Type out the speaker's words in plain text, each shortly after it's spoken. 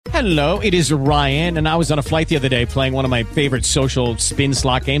Hello, it is Ryan, and I was on a flight the other day playing one of my favorite social spin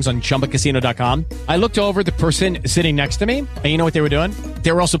slot games on ChumbaCasino.com. I looked over at the person sitting next to me, and you know what they were doing?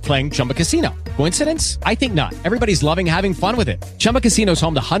 They were also playing Chumba Casino. Coincidence? I think not. Everybody's loving having fun with it. Chumba Casino is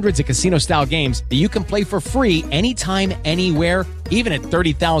home to hundreds of casino-style games that you can play for free anytime, anywhere, even at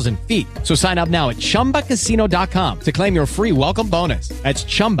 30,000 feet. So sign up now at ChumbaCasino.com to claim your free welcome bonus. That's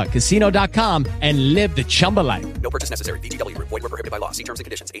ChumbaCasino.com and live the Chumba life. No purchase necessary. VGW. Void where prohibited by law. See terms and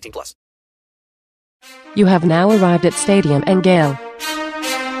conditions. 18+. You have now arrived at Stadium and Gale.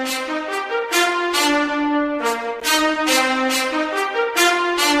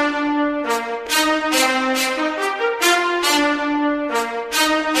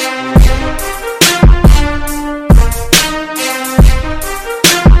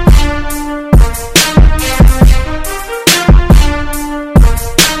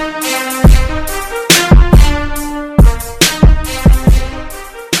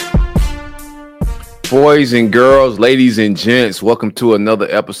 Boys and girls, ladies and gents, welcome to another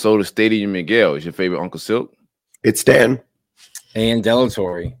episode of Stadium Miguel. It's your favorite Uncle Silk. It's Dan. And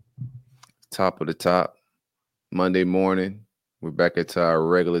Delatory. Top of the top. Monday morning. We're back at our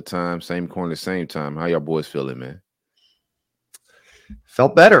regular time. Same corner, same time. How y'all boys feeling, man?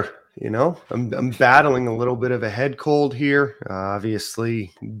 Felt better. You know, I'm battling a little bit of a head cold here.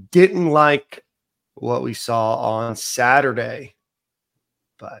 Obviously, didn't like what we saw on Saturday,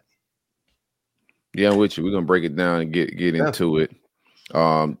 but yeah, I'm with you. We're gonna break it down and get into it.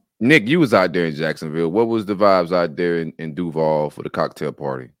 Nick, you was out there in Jacksonville. What was the vibes out there in Duval for the cocktail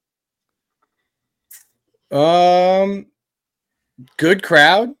party? Good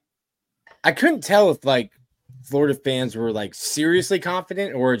crowd. I couldn't tell if like Florida fans were like seriously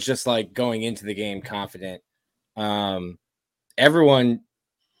confident or just like going into the game confident. Everyone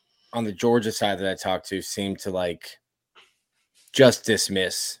on the Georgia side that I talked to seemed to like just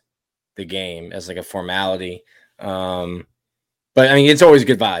dismiss the game as like a formality. But I mean, it's always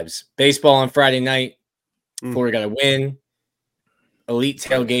good vibes. Baseball on Friday night. Florida got a win. Elite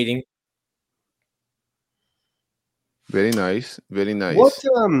tailgating. Very nice. Very nice.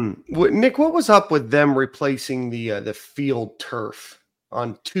 Nick, what was up with them replacing the field turf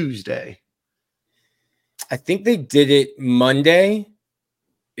on Tuesday? I think they did it Monday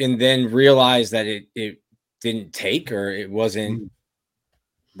and then realized that it didn't take or it wasn't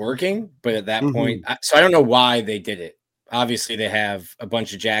working, but at that point, so I don't know why they did it. Obviously, they have a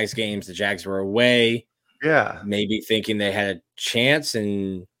bunch of Jags games. The Jags were away. Yeah, maybe thinking they had a chance,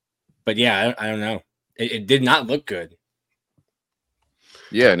 but yeah, I don't know. It did not look good.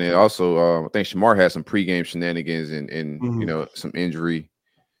 Yeah, and then also, I think Shamar had some pregame shenanigans and you know, some injury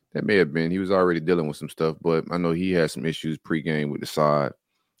that may have been. He was already dealing with some stuff, but I know he had some issues pregame with the side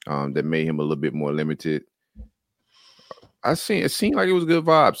that made him a little bit more limited. It seemed like it was good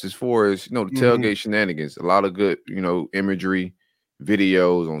vibes as far as, you know, the tailgate shenanigans. A lot of good, you know, imagery,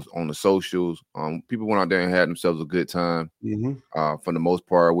 videos on the socials. People went out there and had themselves a good time. For the most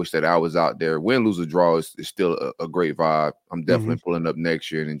part, I wish that I was out there. Win, lose, or draw is still a great vibe. I'm definitely pulling up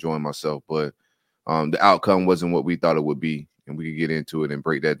next year and enjoying myself. But the outcome wasn't what we thought it would be, and we could get into it and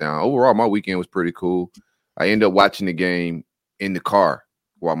break that down. Overall, my weekend was pretty cool. I ended up watching the game in the car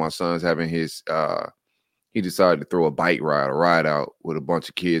while my son's having his he decided to throw a bike ride, a ride out with a bunch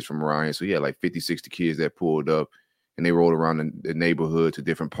of kids from around here. So he had like 50, 60 kids that pulled up, and they rolled around the neighborhood to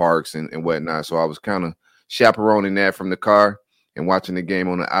different parks and whatnot. So I was kind of chaperoning that from the car and watching the game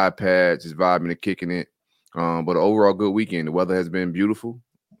on the iPad, just vibing and kicking it. But overall good weekend. The weather has been beautiful.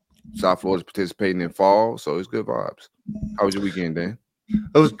 South Florida's participating in fall, so it's good vibes. How was your weekend, Dan?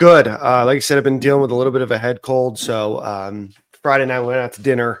 It was good. Like I said, I've been dealing with a little bit of a head cold, so Friday night, we went out to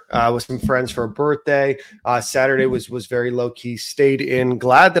dinner with some friends for a birthday. Saturday was very low key. Stayed in.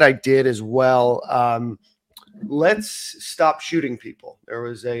 Glad that I did as well. Let's stop shooting people. There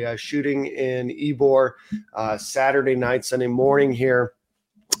was a shooting in Ybor Saturday night, Sunday morning here.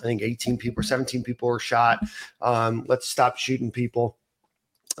 I think 18 people or 17 people were shot. Let's stop shooting people.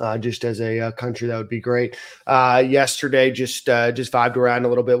 Just as a country, that would be great. Yesterday, just vibed around a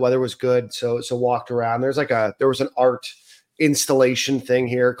little bit. Weather was good, so walked around. There was an art installation thing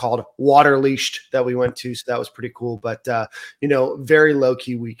here called Water Leashed that we went to, so that was pretty cool. But you know, very low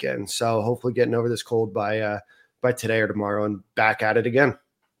key weekend. So hopefully getting over this cold by today or tomorrow and back at it again.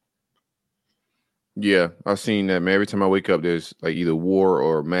 Yeah, I've seen that, man. Every time I wake up, there's like either war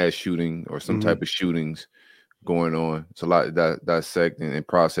or mass shooting or some type of shootings going on. It's a lot to dissect and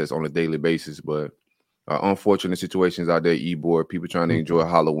process on a daily basis. But unfortunate situations out there, Ybor, people trying to enjoy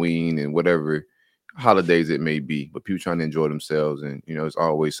Halloween and whatever holidays it may be, but people trying to enjoy themselves. And, you know, it's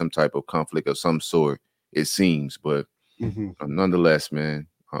always some type of conflict of some sort, it seems. But nonetheless, man,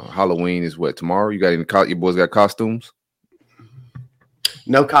 Halloween is what, tomorrow? You got your boys got costumes?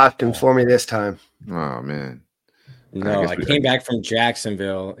 No costumes for me this time. Oh man. No, I came back from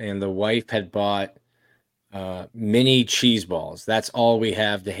Jacksonville and the wife had bought mini cheese balls. That's all we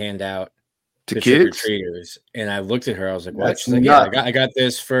have to hand out to trick-or-treaters. And I looked at her, I was like, what? She's like, yeah, I got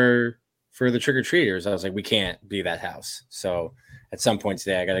this for the trick-or-treaters. I was like, we can't be that house. So at some point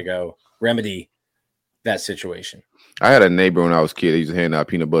today, I got to go remedy that situation. I had a neighbor when I was a kid. He used to hand out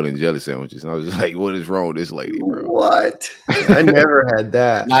peanut butter and jelly sandwiches. And I was just like, what is wrong with this lady, bro? What? I never had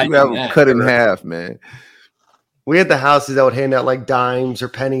that. You have them cut in half, man. We had the houses that would hand out like dimes or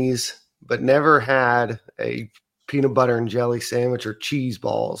pennies, but never had a peanut butter and jelly sandwich or cheese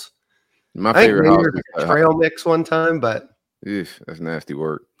balls. My favorite house was trail mix one time, but that's nasty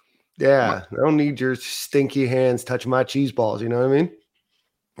work. Yeah, I don't need your stinky hands touching my cheese balls. You know what I mean?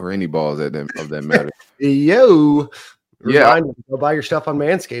 Or any balls of that matter. Yo, yeah. Go buy your stuff on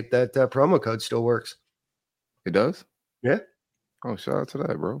Manscaped. That promo code still works. It does? Yeah. Oh, shout out to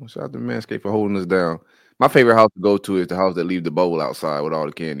that, bro. Shout out to Manscaped for holding us down. My favorite house to go to is the house that leave the bowl outside with all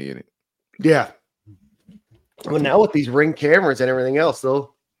the candy in it. Yeah. Well, now with these Ring cameras and everything else,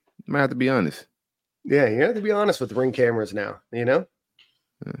 though, you might have to be honest. Yeah, you have to be honest with Ring cameras now. You know.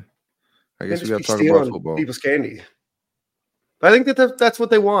 Yeah. I guess we got to talk about football. People's candy. But I think that's what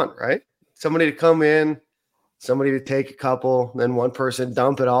they want, right? Somebody to come in, somebody to take a couple, then one person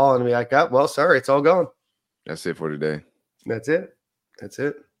dump it all and be like, oh, well, sorry, it's all gone. That's it for today. That's it.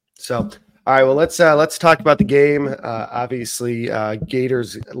 So, all right, well, let's talk about the game. Obviously,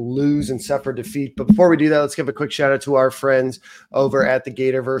 Gators lose and suffer defeat. But before we do that, let's give a quick shout out to our friends over at the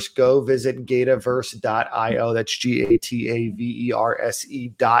Gatorverse. Go visit Gatorverse.io. That's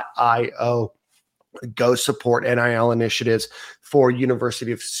GATAVERSE.io. Go support NIL initiatives for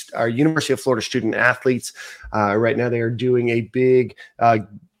University of Florida student athletes. Right now, they are doing a big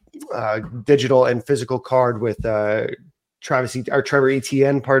digital and physical card with Trevor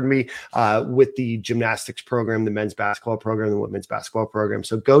Etienne, with the gymnastics program, the men's basketball program, the women's basketball program.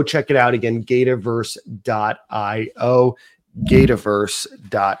 So go check it out again, Gatorverse.io,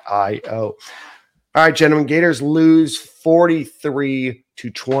 Gatorverse.io. All right, gentlemen, Gators lose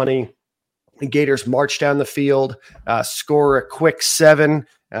 43-20. The Gators march down the field, score a quick 7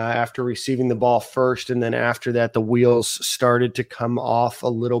 after receiving the ball first. And then after that, the wheels started to come off a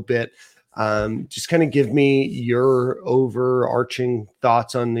little bit. Just kind of give me your overarching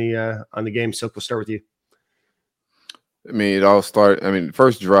thoughts on the game. Silk, we'll start with you. I mean, it all started.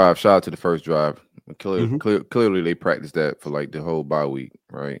 First drive, shout out to the first drive. Clearly they practiced that for like the whole bye week,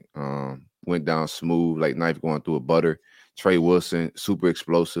 right? Went down smooth, like knife going through a butter. Trey Wilson, super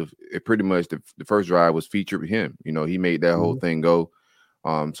explosive. It pretty much the first drive was featured with him. You know, he made that whole thing go.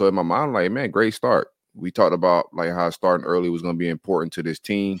 So in my mind, I'm like, man, great start. We talked about like how starting early was going to be important to this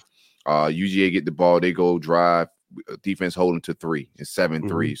team. UGA get the ball, they go drive. Defense holding to 3. It's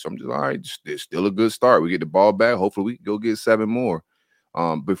 7-3. So I'm just all right. It's still a good start. We get the ball back. Hopefully we can go get 7 more.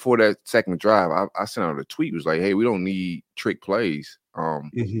 Before that second drive, I sent out a tweet. It was like, hey, we don't need trick plays.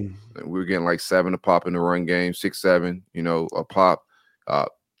 We were getting like 7 a pop in the run game, 6-7, a pop.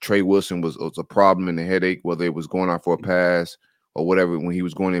 Trey Wilson was a problem in the headache, whether it was going out for a pass or whatever, when he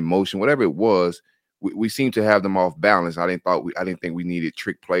was going in motion, whatever it was, we seemed to have them off balance. I didn't think we needed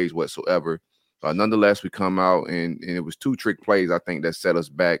trick plays whatsoever. Nonetheless, we come out and it was 2 trick plays, I think, that set us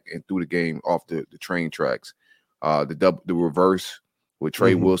back and threw the game off the train tracks. The reverse with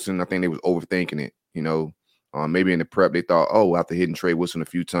Trey Wilson, I think they was overthinking it, maybe in the prep, they thought, after hitting Trey Wilson a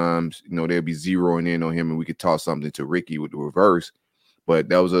few times, they'll be zeroing in on him and we could toss something to Ricky with the reverse. But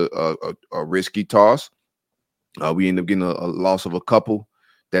that was a risky toss. We ended up getting a loss of a couple.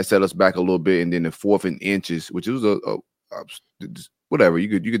 That set us back a little bit. And then the 4th and inches, which was whatever. You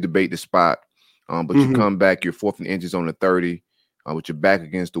could debate the spot. But you come back, your 4th and inches on the 30, with your back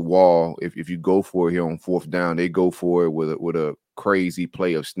against the wall. If you go for it here on 4th down, they go for it with a crazy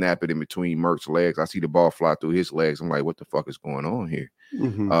play of snap it in between Merck's legs. I see the ball fly through his legs. I'm like, what the fuck is going on here?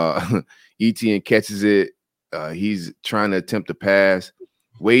 Etienne catches it. He's trying to attempt to pass.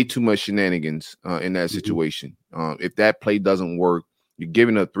 Way too much shenanigans in that situation. If that play doesn't work, you're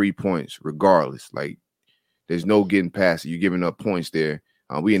giving up 3 points regardless. Like, there's no getting past it. You're giving up points there.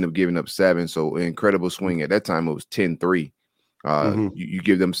 We end up giving up 7. So an incredible swing. At that time, it was 10-3. You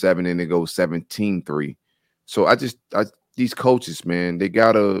give them 7 and it goes 17-3. So these coaches, man, you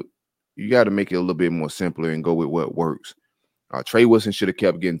gotta make it a little bit more simpler and go with what works. Trey Wilson should have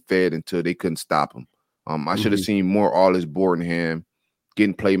kept getting fed until they couldn't stop him. I should have seen more Arliss Bordenham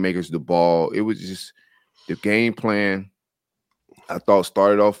getting playmakers the ball. It was just the game plan, I thought,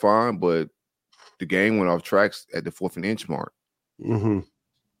 started off fine, but the game went off tracks at the 4th and inch mark.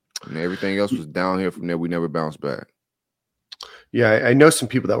 and everything else was downhill from there. We never bounced back. Yeah, I know some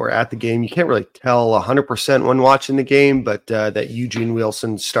people that were at the game. You can't really tell 100% when watching the game, but that Eugene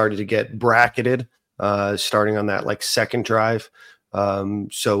Wilson started to get bracketed starting on that like second drive.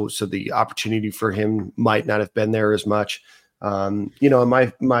 So the opportunity for him might not have been there as much. I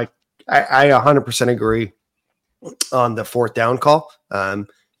 100% agree on the fourth down call.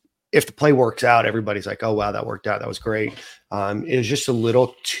 If the play works out, everybody's like, oh, wow, that worked out. That was great. It was just a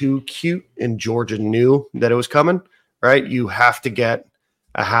little too cute, and Georgia knew that it was coming, right? You have to get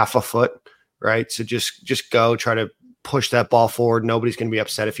a half a foot, right? So just go try to push that ball forward. Nobody's going to be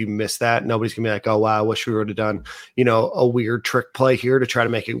upset if you miss that. Nobody's going to be like, oh, wow, I wish we would have done, a weird trick play here to try to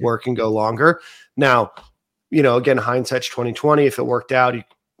make it work and go longer. Now, again, hindsight's 2020. If it worked out,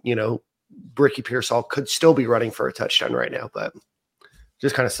 Ricky Pearsall could still be running for a touchdown right now, but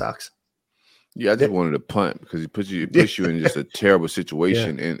just kind of sucks. Yeah, I just wanted to punt because it puts you in just a terrible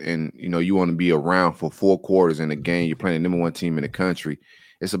situation, and you want to be around for 4 quarters in a game. You're playing the number 1 team in the country.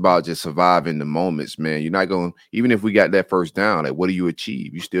 It's about just surviving the moments, man. You're not going, even if we got that first down, like what do you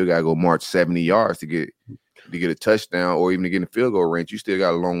achieve? You still got to go march 70 yards to get a touchdown or even to get in field goal range. You still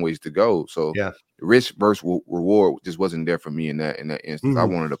got a long ways to go. So risk versus reward just wasn't there for me in that instance. Mm-hmm. I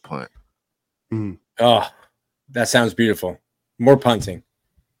wanted to punt. Mm-hmm. Oh, that sounds beautiful. More punting.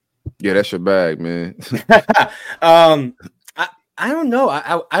 Yeah, that's your bag, man. I don't know.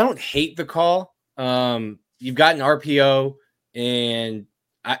 I don't hate the call. You've got an RPO, and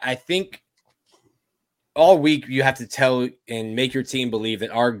I think all week you have to tell and make your team believe that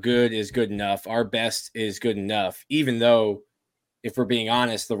our good is good enough, our best is good enough, even though, if we're being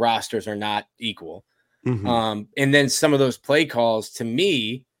honest, the rosters are not equal. Mm-hmm. And then some of those play calls, to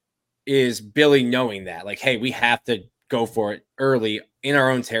me, is Billy knowing that, like, hey, we have to go for it early in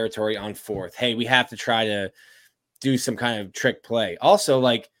our own territory on 4th. Hey, we have to try to do some kind of trick play. Also,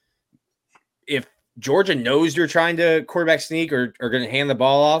 like, if Georgia knows you're trying to quarterback sneak or going to hand the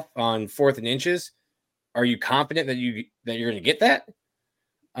ball off on 4th and inches, are you confident that you're going to get that?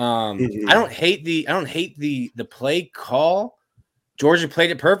 Mm-hmm. I don't hate the play call. Georgia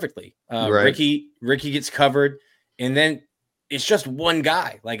played it perfectly. Right. Ricky gets covered, and then it's just one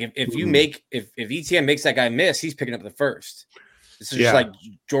guy. Like if ETN makes that guy miss, he's picking up the first. This is just like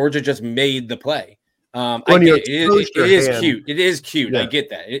Georgia just made the play. I get it. It is cute. It is cute. Yeah. I get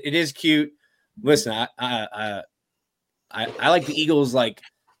that. It is cute. Listen, I like the Eagles like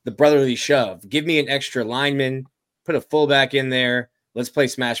the brotherly shove. Give me an extra lineman, put a fullback in there. Let's play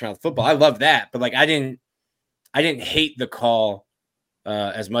smash mouth football. I love that, but like I didn't hate the call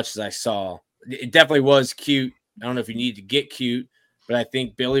as much as I saw. It definitely was cute. I don't know if you need to get cute, but I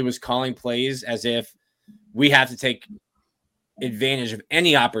think Billy was calling plays as if we have to take advantage of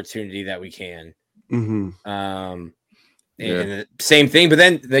any opportunity that we can. Mm-hmm. And the same thing, but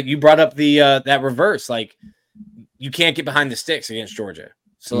then that you brought up the that reverse, like you can't get behind the sticks against Georgia.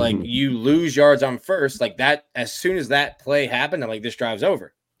 So like you lose yards on first, like that. As soon as that play happened, I'm like, this drive's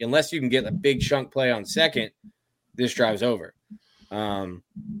over. Unless you can get a big chunk play on second, this drive's over.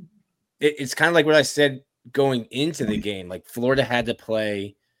 It's kind of like what I said going into the game. Like Florida had to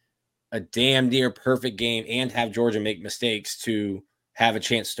play a damn near perfect game and have Georgia make mistakes to have a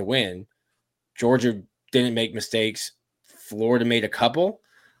chance to win. Georgia didn't make mistakes. Florida made a couple.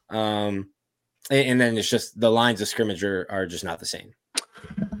 And then it's just the lines of scrimmage are just not the same.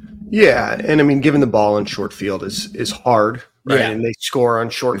 Yeah. And I mean, giving the ball in short field is hard, right? Yeah. And they score on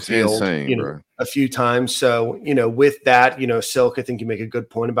short field, insane, a few times. So, with that, Silk, I think you make a good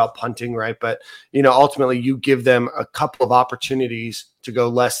point about punting, right? But, ultimately you give them a couple of opportunities to go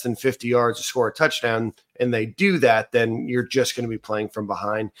less than 50 yards to score a touchdown, and they do that, then you're just going to be playing from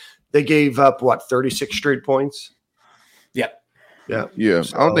behind. They gave up 36 straight points. Yep. Yeah.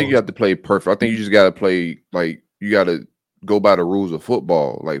 So, I don't think you have to play perfect. I think you just got to play, like, you got to go by the rules of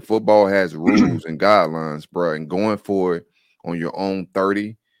football. Like, football has rules and guidelines, bro, and going for it on your own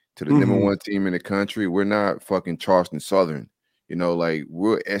 30 to the number 1 team in the country. We're not fucking Charleston Southern. Like,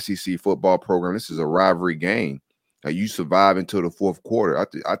 we're SEC football program. This is a rivalry game. Like, you survive until the 4th quarter.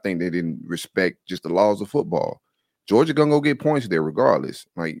 I think they didn't respect just the laws of football. Georgia gonna go get points there regardless.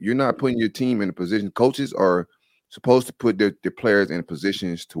 Like, you're not putting your team in a position. Coaches are supposed to put their players in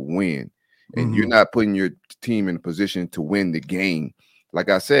positions to win. And you're not putting your team in a position to win the game. Like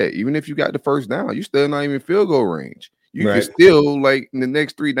I said, even if you got the first down, you still not even field goal range. You can still, like, in the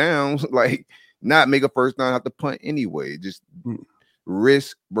next 3 downs, like, not make a first down, have to punt anyway. Just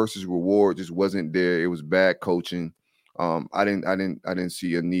risk versus reward just wasn't there. It was bad coaching. I didn't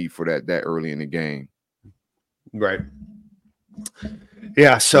see a need for that early in the game. Right.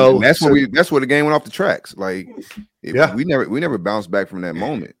 Yeah. So and that's where the game went off the tracks. Like, we never bounced back from that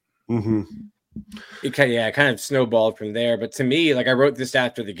moment. Mm-hmm. It kind of snowballed from there. But to me, like I wrote this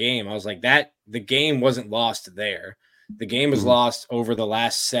after the game, I was like that the game wasn't lost there. The game was lost over the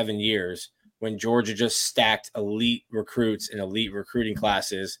last 7 years when Georgia just stacked elite recruits and elite recruiting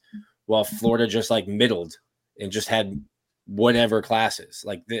classes while Florida just like middled and just had whatever classes.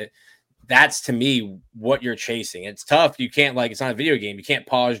 Like that's to me what you're chasing. It's tough. You can't it's not a video game. You can't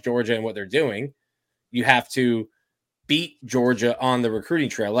pause Georgia and what they're doing. You have to beat Georgia on the recruiting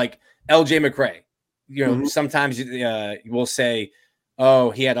trail. Like LJ McCray, sometimes we'll say,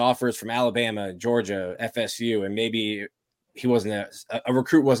 oh, he had offers from Alabama, Georgia, FSU, and maybe he wasn't a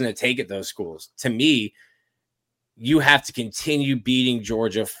recruit wasn't a take at those schools. To me, you have to continue beating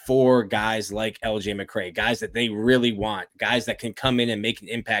Georgia for guys like LJ McCray, guys that they really want, guys that can come in and make an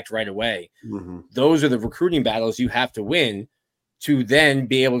impact right away. Mm-hmm. Those are the recruiting battles you have to win to then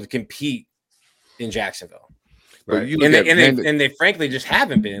be able to compete in Jacksonville. Right. And they frankly just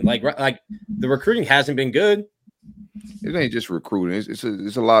haven't been like the recruiting hasn't been good. It ain't just recruiting.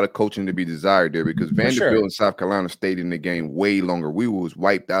 It's a lot of coaching to be desired there because Vanderbilt and South Carolina stayed in the game way longer. We was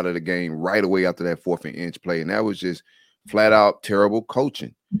wiped out of the game right away after that 4th and inch play, and that was just flat out terrible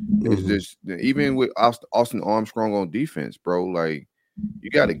coaching. Mm-hmm. It's just even with Austin Armstrong on defense, bro. Like you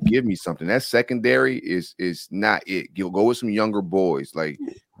got to give me something. That secondary is not it. You'll go with some younger boys. Like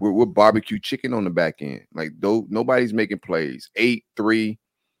we're barbecue chicken on the back end. Like nobody's making plays. 8-3.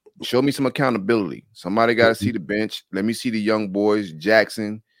 Show me some accountability. Somebody got to see the bench. Let me see the young boys.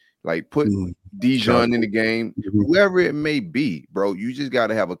 Jackson, like put Dijon in the game. Whoever it may be, bro. You just got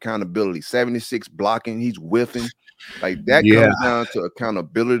to have accountability. 76 blocking. He's whiffing. Like that comes down to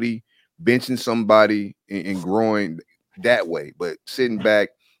accountability. Benching somebody and growing that way. But sitting back,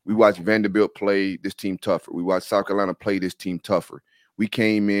 we watched Vanderbilt play this team tougher. We watched South Carolina play this team tougher. We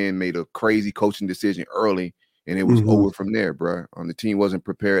came in, made a crazy coaching decision early, and it was over from there, bro. The team wasn't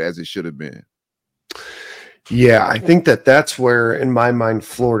prepared as it should have been. Yeah, I think that's where, in my mind,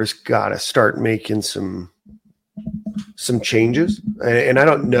 Florida's got to start making some changes. And I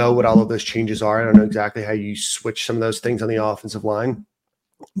don't know what all of those changes are. I don't know exactly how you switch some of those things on the offensive line.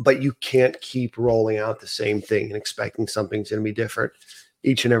 But you can't keep rolling out the same thing and expecting something's going to be different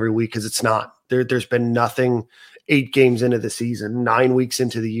each and every week because it's not. There's been nothing 8 games into the season, 9 weeks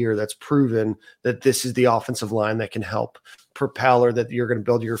into the year that's proven that this is the offensive line that can help propel or that you're going to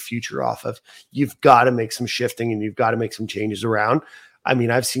build your future off of. You've got to make some shifting and you've got to make some changes around. I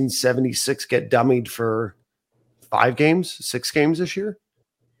mean, I've seen 76 get dummied for 5 games, 6 games this year.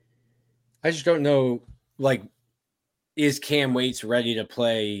 I just don't know, is Cam Waits ready to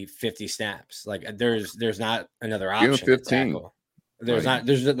play 50 snaps? Like there's not another option. 15. There's not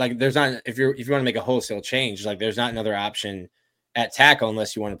if you want to make a wholesale change, there's not another option at tackle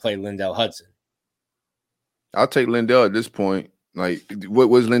unless you want to play Lindell Hudson. I'll take Lindell at this point. Like what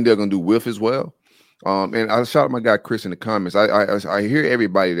was Lindell gonna do with as well? And I shout out my guy Chris in the comments. I hear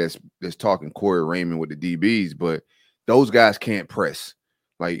everybody that's talking Corey Raymond with the DBs, but those guys can't press.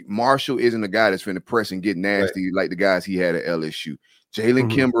 Like Marshall isn't a guy that's finna press and get nasty like the guys he had at LSU.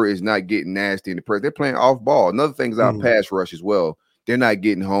 Jalen Kimber is not getting nasty in the press. They're playing off ball. Another thing is our pass rush as well. They're not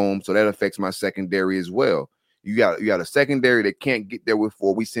getting home, so that affects my secondary as well. You got a secondary that can't get there with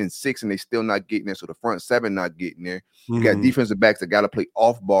 4. We send 6 and they still not getting there, so the front 7 not getting there. You got defensive backs that got to play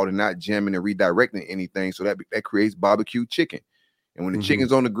off ball and not jamming and redirecting anything, so that creates barbecue chicken. And when the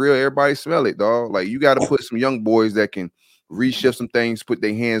chicken's on the grill, everybody smell it, dog. Like you got to put some young boys that can reshift some things, put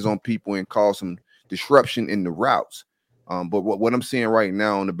their hands on people, and cause some disruption in the routes. But what I'm seeing right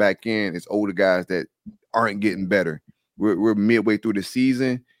now on the back end is older guys that aren't getting better. We're midway through the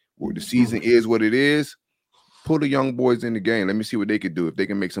season. Where the season is what it is. Put the young boys in the game. Let me see what they could do if they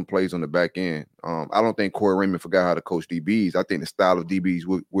can make some plays on the back end. I don't think Corey Raymond forgot how to coach DBs. I think the style of DBs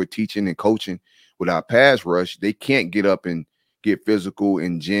we're teaching and coaching with our pass rush, they can't get up and get physical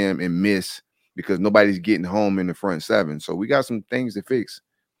and jam and miss because nobody's getting home in the front 7. So we got some things to fix.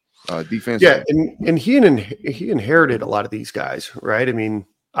 Defense. Yeah, and he inherited a lot of these guys, right? I mean,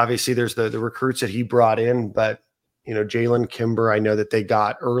 obviously there's the recruits that he brought in, but Jalen Kimber, I know that they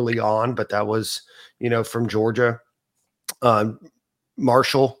got early on, but that was, from Georgia.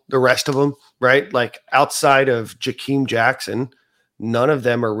 Marshall, the rest of them, right? Like outside of Jakeem Jackson, none of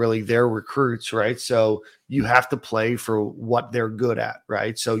them are really their recruits, right? So you have to play for what they're good at,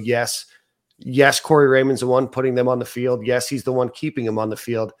 right? So yes, Corey Raymond's the one putting them on the field. Yes, he's the one keeping them on the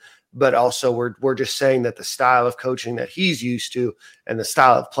field. But also we're just saying that the style of coaching that he's used to and the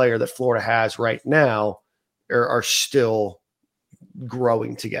style of player that Florida has right now are still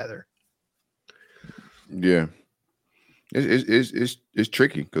growing together. Yeah, it's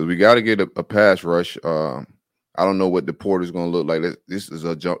tricky because we got to get a pass rush. I don't know what the Porter's going to look like. This is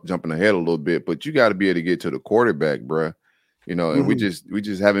a jumping ahead a little bit, but you got to be able to get to the quarterback, bruh. You know, and we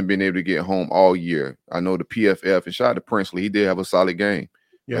just haven't been able to get home all year. I know the PFF, and shout out to Princely, he did have a solid game.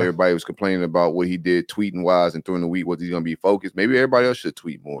 Yeah. Everybody was complaining about what he did tweeting wise and during the week. Was he going to be focused? Maybe everybody else should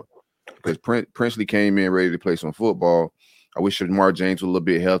tweet more, because Princely came in ready to play some football. I wish Jamar James was a little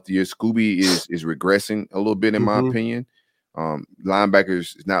bit healthier. Scooby is regressing a little bit in my opinion.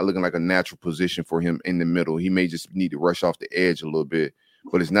 Linebackers is not looking like a natural position for him in the middle. He may just need to rush off the edge a little bit,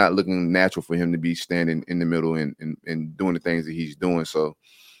 but it's not looking natural for him to be standing in the middle and doing the things that he's doing. So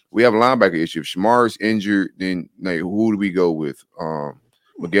we have a linebacker issue. If Shamar's injured, then who do we go with?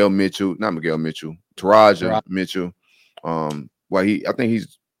 Taraja Mitchell. I think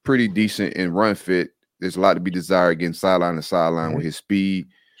he's pretty decent in run fit. There's a lot to be desired getting sideline to sideline with his speed.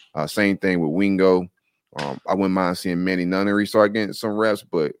 Same thing with Wingo. I wouldn't mind seeing Manny Nunnery start getting some reps,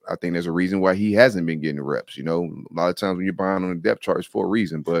 but I think there's a reason why he hasn't been getting the reps. You know, a lot of times when you're behind on the depth chart, it's for a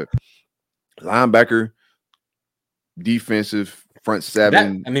reason. But linebacker, defensive, front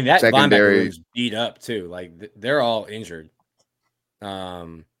seven, that secondary linebacker was beat up too. Like they're all injured.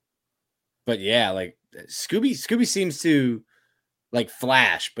 But yeah, like Scooby seems to like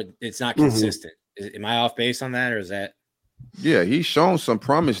flash, but it's not consistent. Am I off base on that, or is that? Yeah, he's shown some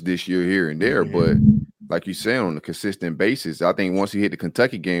promise this year here and there, but like you said, on a consistent basis, I think once he hit the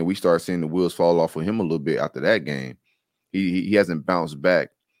Kentucky game, we start seeing the wheels fall off for him a little bit after that game. He hasn't bounced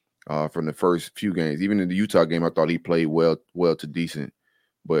back from the first few games. Even in the Utah game, I thought he played well to decent,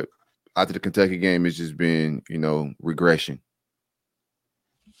 but after the Kentucky game, it's just been, regression.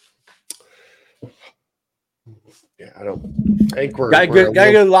 Yeah, I think we're got a good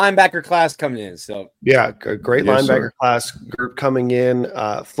linebacker class coming in. So yeah, a great linebacker class group coming in.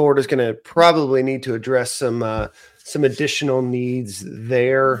 Florida's going to probably need to address some additional needs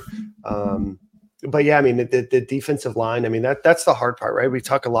there. But yeah, I mean the defensive line. I mean that's the hard part, right? We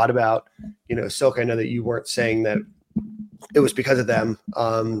talk a lot about Silk. I know that you weren't saying that it was because of them,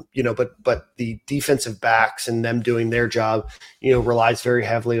 but the defensive backs and them doing their job, relies very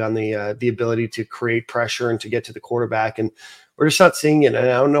heavily on the ability to create pressure and to get to the quarterback. And we're just not seeing it. And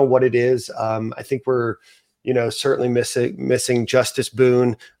I don't know what it is. I think we're, certainly missing Justice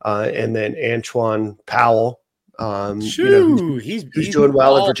Boone and then Antoine Powell. He's doing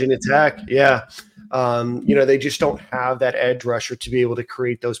well at Virginia Tech. Yeah. They just don't have that edge rusher to be able to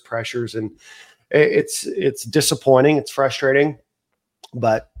create those pressures. And it's disappointing. It's frustrating,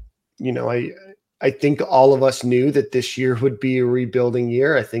 but I think all of us knew that this year would be a rebuilding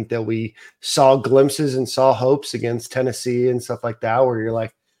year. I think that we saw glimpses and saw hopes against Tennessee and stuff like that, where you're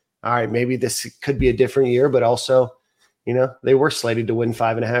like, all right, maybe this could be a different year, but also, they were slated to win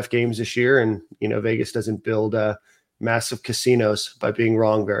 5.5 games this year. And, Vegas doesn't build massive casinos by being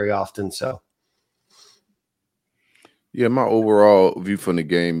wrong very often. So. Yeah, my overall view from the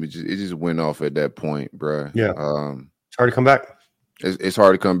game, it just went off at that point, bro. Yeah, it's hard to come back. It's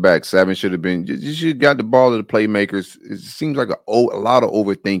hard to come back. Savin should have been. You should have got the ball to the playmakers. It seems like a lot of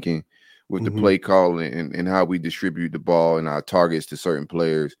overthinking with the play calling and how we distribute the ball and our targets to certain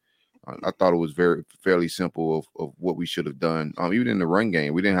players. I thought it was fairly simple of what we should have done. Even in the run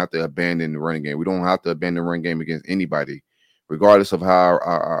game, we didn't have to abandon the running game. We don't have to abandon the run game against anybody. Regardless of how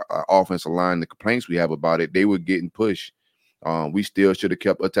our offensive line, the complaints we have about it, they were getting pushed. We still should have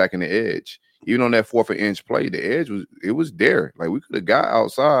kept attacking the edge. Even on that 4th inch play, the edge was there. Like we could have got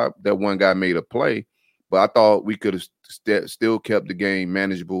outside. That one guy made a play, but I thought we could have still kept the game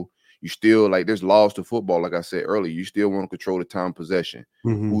manageable. You still there's laws to football, like I said earlier. You still want to control the time possession.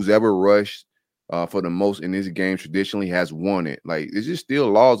 Who's ever rushed for the most in this game traditionally has won it. It's just still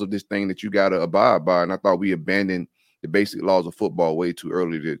laws of this thing that you got to abide by. And I thought we abandoned the basic laws of football way too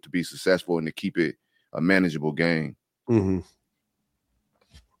early to be successful and to keep it a manageable game.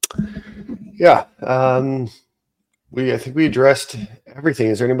 Yeah. I think we addressed everything.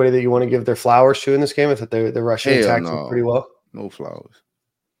 Is there anybody that you want to give their flowers to in this game? I thought the rushing attack did pretty well. No flowers.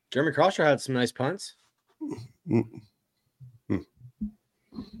 Jeremy Crosser had some nice punts.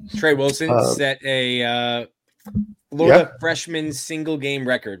 Trey Wilson set a Florida freshman single game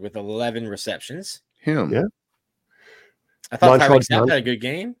record with 11 receptions. Yeah. I thought Tyreek Sapp had a good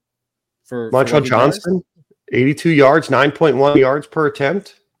game. For Montrell Johnson, 82 yards, 9.1 yards per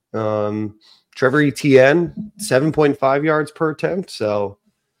attempt. Trevor Etienne, 7.5 yards per attempt. So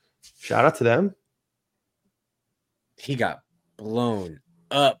shout out to them. He got blown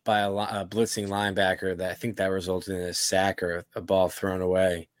up by a blitzing linebacker that I think that resulted in a sack or a ball thrown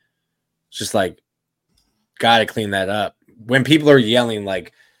away. It's just got to clean that up. When people are yelling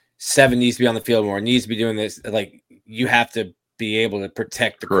 7 needs to be on the field more, needs to be doing this, you have to be able to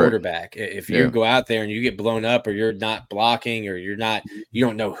protect the Correct. quarterback. If you go out there and you get blown up, or you're not blocking, or you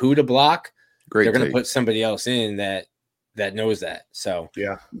don't know who to block, they're going to put somebody else in that knows that. So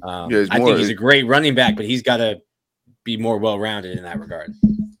I think he's a great running back, but he's got to be more well-rounded in that regard.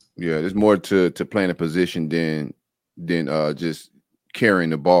 Yeah, there's more to playing a position than just carrying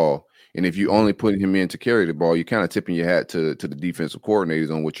the ball. And if you only putting him in to carry the ball, you're kind of tipping your hat to the defensive coordinators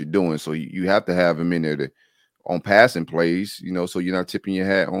on what you're doing. So you have to have him in there on passing plays, so you're not tipping your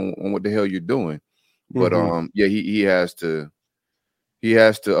hat on what the hell you're doing. But he has to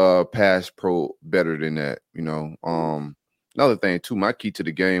pass pro better than that. Another thing too, my key to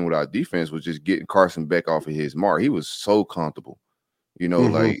the game with our defense was just getting Carson Beck off of his mark. He was so comfortable.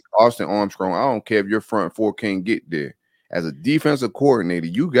 Like Austin Armstrong, I don't care if your front four can't get there. As a defensive coordinator,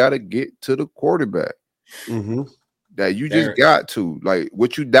 you got to get to the quarterback. That you just got to. Like,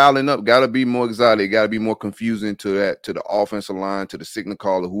 what you dialing up got to be more exotic, got to be more confusing to the offensive line, to the signal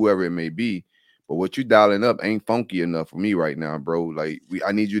caller, whoever it may be. But what you dialing up ain't funky enough for me right now, bro. Like,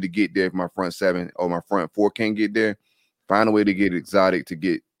 I need you to get there if my front seven or my front four can't get there. Find a way to get exotic, to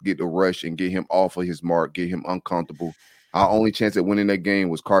get the rush and get him off of his mark, get him uncomfortable. Our only chance at winning that game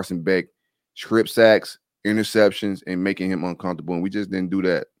was Carson Beck, strip sacks, interceptions, and making him uncomfortable, and we just didn't do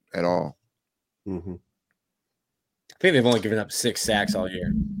that at all. I think they've only given up 6 sacks all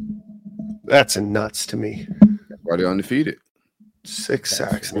year. That's nuts to me. Why they're undefeated? 6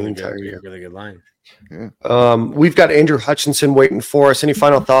 sacks in the entire year. Really good line. Yeah. We've got Andrew Hutchinson waiting for us. Any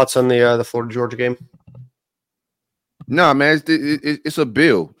final thoughts on the Florida Georgia game? No, man, it's a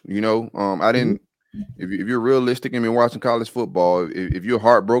bill. I didn't. If you're realistic and been watching college football, if you're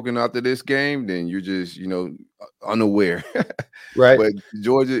heartbroken after this game, then you're just, unaware. Right. But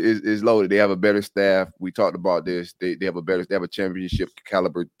Georgia is loaded. They have a better staff. We talked about this. They have a championship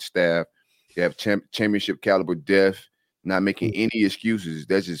caliber staff. They have championship caliber depth, not making any excuses.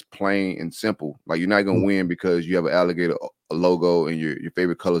 That's just plain and simple. Like, you're not going to win because you have an alligator logo and your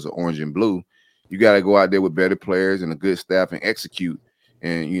favorite colors are orange and blue. You got to go out there with better players and a good staff and execute.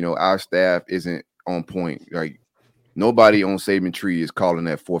 And, our staff isn't on point. Like, nobody on Saban Tree is calling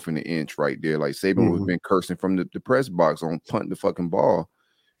that 4th and the inch right there. Like, Saban was been cursing from the press box on punting the fucking ball.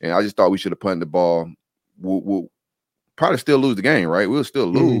 And I just thought we should have punted the ball. We'll probably still lose the game, right? We'll still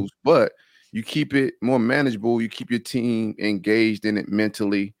lose, but you keep it more manageable. You keep your team engaged in it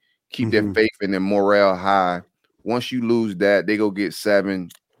mentally, keep their faith and their morale high. Once you lose that, they go get 7.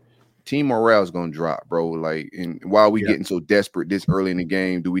 Team morale is gonna drop, bro. Like, and why are we getting so desperate this early in the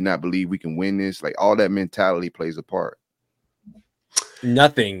game? Do we not believe we can win this? Like, all that mentality plays a part.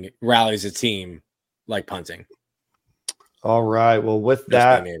 Nothing rallies a team like punting. All right. Well, with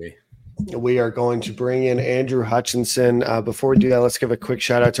that, we are going to bring in Andrew Hutchinson. Before we do that, let's give a quick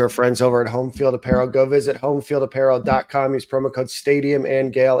shout out to our friends over at Home Field Apparel. Go visit homefieldapparel.com. Use promo code Stadium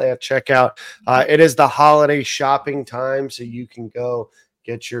and Gale at checkout. It is the holiday shopping time, so you can go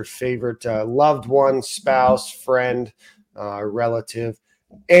get your favorite loved one, spouse, friend, relative,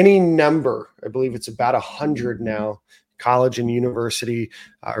 any number. I believe it's about 100 now, college and university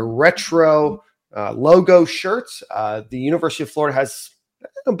retro logo shirts. The University of Florida has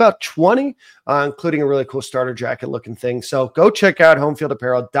about 20, including a really cool starter jacket looking thing. So go check out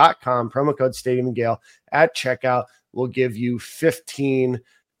homefieldapparel.com, promo code Stadium and Gale at checkout. Will give you 15%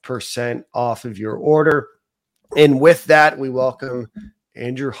 off of your order. And with that, we welcome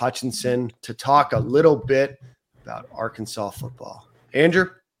Andrew Hutchinson to talk a little bit about Arkansas football. Andrew,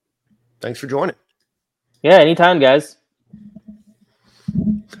 thanks for joining. Yeah, anytime, guys.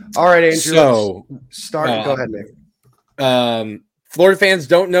 All right, Andrew. So, go ahead, Nick. Florida fans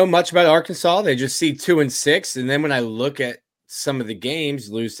don't know much about Arkansas. They just see 2-6. And then when I look at some of the games,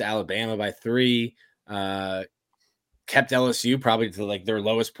 lose to Alabama by 3, kept LSU probably to like their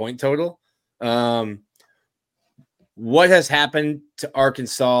lowest point total. What has happened to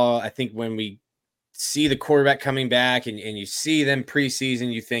Arkansas? I think when we see the quarterback coming back and you see them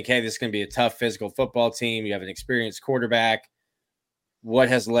preseason, you think, hey, this is going to be a tough physical football team. You have an experienced quarterback. What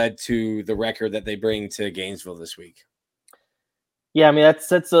has led to the record that they bring to Gainesville this week? Yeah, I mean,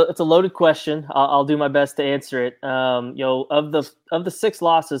 it's a loaded question. I'll do my best to answer it. Of the 6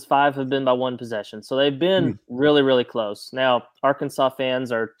 losses, 5 have been by 1 possession. So they've been really, really close. Now, Arkansas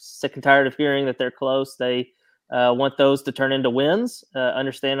fans are sick and tired of hearing that they're close. They want those to turn into wins,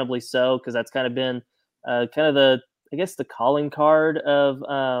 understandably so, because that's kind of been the calling card of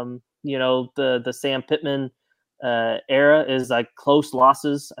the Sam Pittman era is like close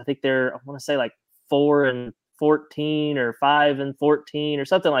losses. I think I want to say like 4-14 or 5-14 or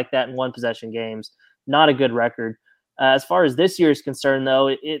something like that in 1 possession games. Not a good record. As far as this year is concerned,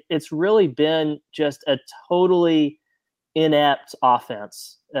 though, it's really been just a totally inept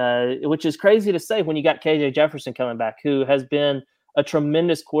offense, which is crazy to say when you got KJ Jefferson coming back, who has been a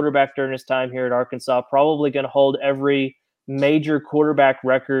tremendous quarterback during his time here at Arkansas, probably going to hold every major quarterback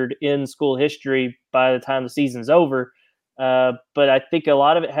record in school history by the time the season's over. But I think a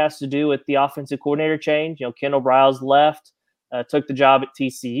lot of it has to do with the offensive coordinator change. Kendall Briles left, took the job at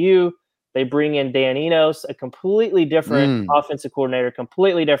TCU. They bring in Dan Enos, a completely different offensive coordinator,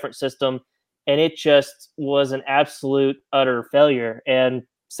 completely different system. And it just was an absolute, utter failure. And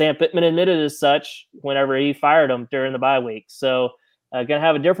Sam Pittman admitted as such whenever he fired him during the bye week. So going to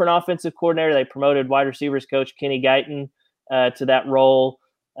have a different offensive coordinator. They promoted wide receivers coach Kenny Guyton to that role.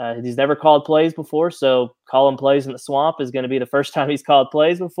 He's never called plays before, so calling plays in the swamp is going to be the first time he's called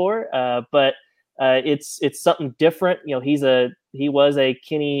plays before. But it's something different. He was a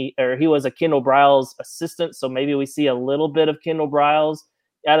Kendall Briles assistant, so maybe we see a little bit of Kendall Briles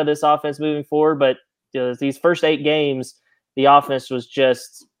out of this offense moving forward. But these first 8 games, the offense was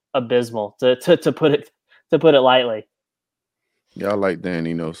just abysmal, to put it lightly. Yeah, I like Dan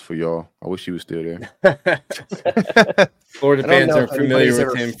Enos for y'all. I wish he was still there. Florida fans are familiar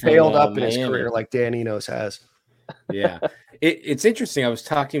with him. Failed up in his career like Dan Enos has. Yeah, it's interesting. I was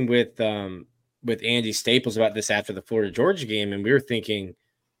talking with Andy Staples about this after the Florida Georgia game, and we were thinking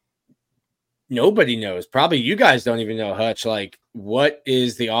nobody knows. Probably you guys don't even know, Hutch. Like, what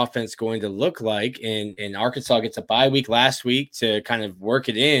is the offense going to look like? And Arkansas gets a bye week last week to kind of work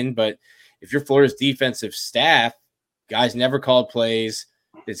it in. But if you're Florida's defensive staff, guys never called plays,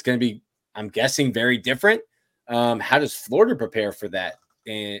 it's going to be, I'm guessing, very different. How does Florida prepare for that?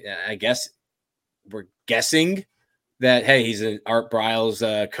 And I guess we're guessing that, hey, he's an Art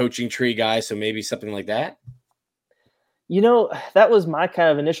Briles coaching tree guy, so maybe something like that. That was my kind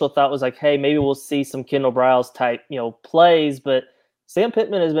of initial thought, was like, hey, maybe we'll see some Kendall Briles type, plays. But Sam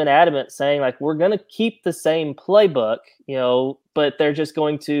Pittman has been adamant, saying like, we're going to keep the same playbook, but they're just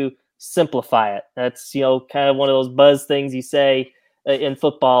going to simplify it. That's, kind of one of those buzz things you say in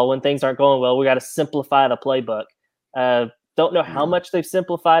football when things aren't going well. We got to simplify the playbook. Don't know how much they've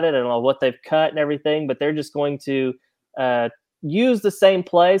simplified it. I don't know what they've cut and everything, but they're just going to use the same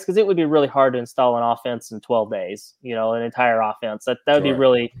plays, because it would be really hard to install an offense in 12 days, an entire offense. That would be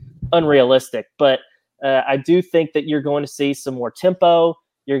really unrealistic. But I do think that you're going to see some more tempo.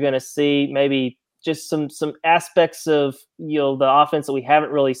 You're going to see maybe just some aspects of, the offense that we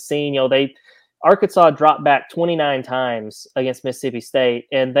haven't really seen. Arkansas dropped back 29 times against Mississippi State,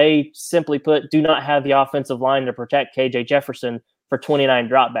 and they simply put, do not have the offensive line to protect KJ Jefferson for 29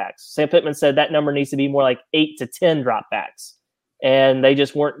 dropbacks. Sam Pittman said that number needs to be more like 8 to 10 dropbacks. And they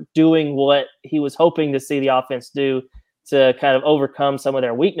just weren't doing what he was hoping to see the offense do to kind of overcome some of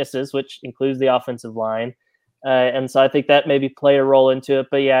their weaknesses, which includes the offensive line. And so I think that maybe played a role into it.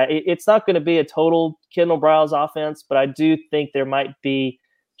 But yeah, it's not going to be a total Kendall Briles offense, but I do think there might be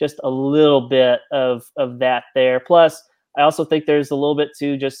just a little bit of that there. Plus, I also think there's a little bit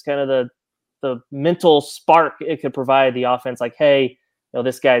to just kind of the mental spark it could provide the offense. Like, hey,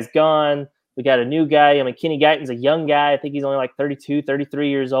 this guy's gone. We got a new guy. I mean, Kenny Guyton's a young guy. I think he's only like 32, 33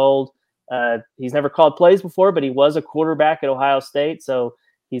 years old. He's never called plays before, but he was a quarterback at Ohio State. So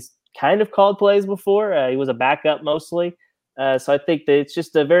he's kind of called plays before. He was a backup mostly. So I think that it's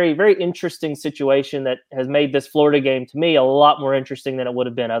just a very, very interesting situation that has made this Florida game, to me, a lot more interesting than it would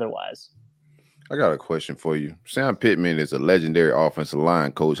have been otherwise. I got a question for you. Sam Pittman is a legendary offensive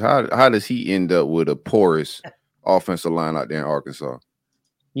line coach. How does he end up with a porous offensive line out there in Arkansas?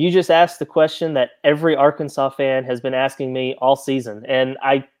 You just asked the question that every Arkansas fan has been asking me all season. And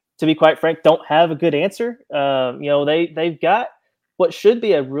I, to be quite frank, don't have a good answer. They've got what should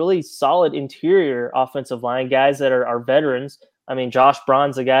be a really solid interior offensive line, guys that are veterans. I mean, Josh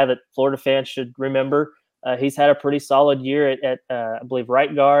Braun's a guy that Florida fans should remember. He's had a pretty solid year at I believe,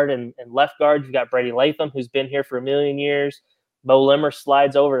 right guard and left guard. You've got Brady Latham, who's been here for a million years. Bo Limmer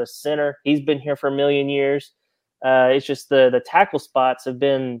slides over to center. He's been here for a million years. It's just the tackle spots have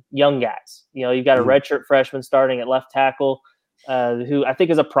been young guys. You've got a redshirt freshman starting at left tackle, who I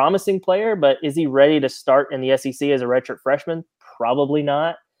think is a promising player, but is he ready to start in the SEC as a redshirt freshman? Probably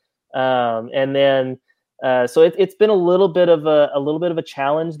not. And then so it's been a little bit of a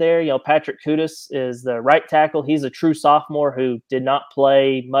challenge there. Patrick Kudus is the right tackle. He's a true sophomore who did not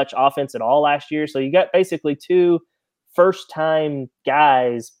play much offense at all last year. So you got basically 2 first-time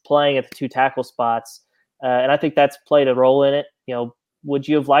guys playing at the 2 tackle spots. And I think that's played a role in it. Would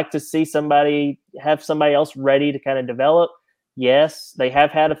you have liked to see somebody else ready to kind of develop? Yes, they have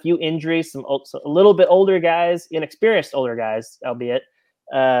had a few injuries. A little bit older guys, inexperienced older guys, albeit,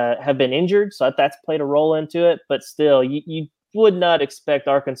 have been injured. So that's played a role into it. But still, you would not expect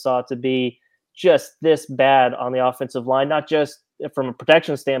Arkansas to be just this bad on the offensive line, not just from a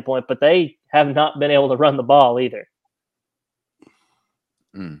protection standpoint, but they have not been able to run the ball either.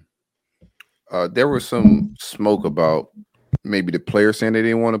 There was some smoke about maybe the players saying they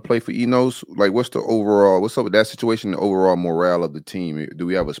didn't want to play for Enos. Like, what's up with that situation, the overall morale of the team? Do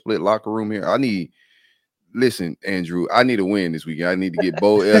we have a split locker room here? Listen, Andrew, I need a win this weekend. I need to get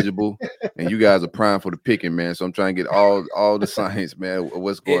bowl eligible, and you guys are prime for the picking, man. So I'm trying to get all the science, man, of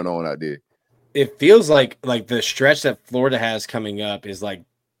what's going on out there. It feels like the stretch that Florida has coming up is like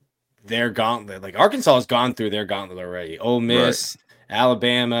their gauntlet. Like Arkansas has gone through their gauntlet already. Ole Miss, right.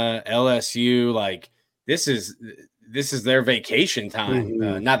 Alabama, LSU, like this is their vacation time.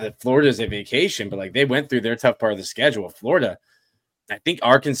 Not that Florida's a vacation, but like they went through their tough part of the schedule. Florida, I think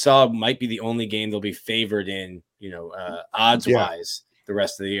Arkansas might be the only game they'll be favored in, odds wise the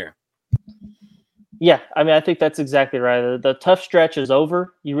rest of the year. Yeah, I mean, I think that's exactly right. The tough stretch is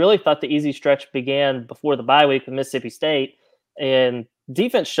over. You really thought the easy stretch began before the bye week with Mississippi State, and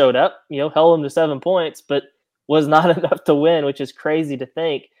defense showed up, held them to 7 points, but was not enough to win, which is crazy to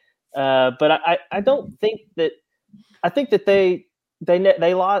think. But I don't think that. I think that they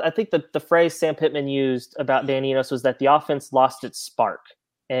lost. I think that the phrase Sam Pittman used about Dan Enos was that the offense lost its spark,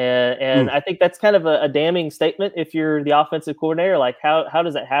 and I think that's kind of a damning statement if you're the offensive coordinator. Like, how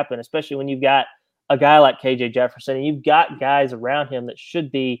does that happen, especially when you've got a guy like KJ Jefferson and you've got guys around him that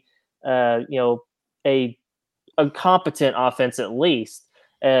should be, a competent offense at least,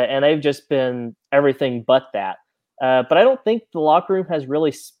 and they've just been everything but that. But I don't think the locker room has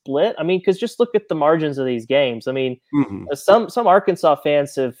really split. I mean, because just look at the margins of these games. I mean, some Arkansas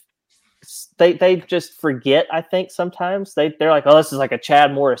fans they just forget. I think sometimes they're like, oh, this is like a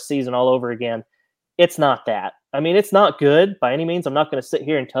Chad Morris season all over again. It's not that. I mean, it's not good by any means. I'm not going to sit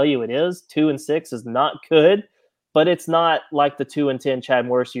here and tell you it is. 2-6 is not good, but it's not like the 2-10 Chad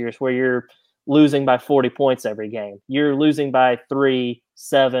Morris years where you're losing by 40 points every game. You're losing by 3,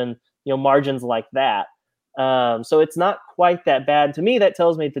 7, margins like that. So it's not quite that bad. To me, that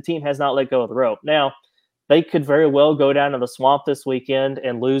tells me the team has not let go of the rope. Now, they could very well go down to the swamp this weekend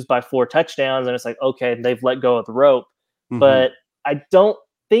and lose by 4 touchdowns, and it's like, okay, they've let go of the rope. But I don't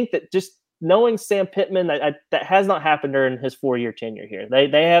think that just knowing Sam Pittman, that has not happened during his 4-year tenure here.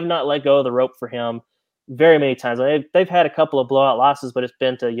 They have not let go of the rope for him very many times. They've had a couple of blowout losses, but it's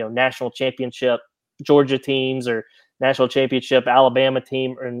been to national championship Georgia teams or national championship Alabama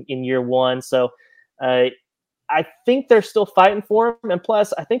team in year one. So I think they're still fighting for him, and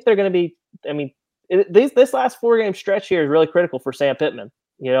plus I think they're going to be. I mean, this last 4-game stretch here is really critical for Sam Pittman.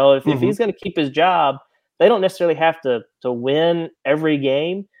 If he's going to keep his job, they don't necessarily have to win every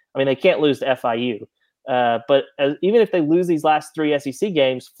game. I mean, they can't lose to FIU, but even if they lose these last 3 SEC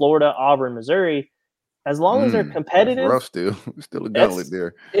games, Florida, Auburn, Missouri, as long as they're competitive, rough still a gauntlet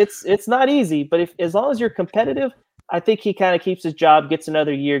there. It's not easy, but as long as you're competitive, I think he kind of keeps his job, gets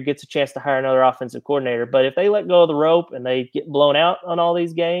another year, gets a chance to hire another offensive coordinator. But if they let go of the rope and they get blown out on all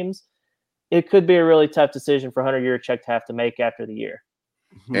these games, it could be a really tough decision for Hunter Yurachek to have to make after the year.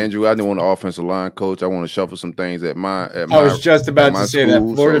 Andrew, I didn't want an offensive line coach. I want to shuffle some things at my. I was just about to say that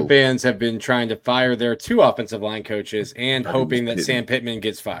Florida fans have been trying to fire their 2 offensive line coaches and hoping that Sam Pittman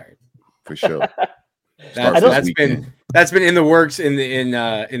gets fired. For sure. That's been in the works in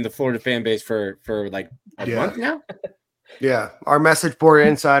the Florida fan base for like a month now. Yeah, our message board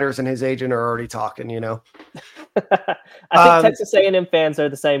insiders and his agent are already talking. I think Texas A&M fans are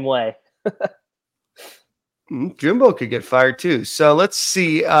the same way. Jimbo could get fired too. So let's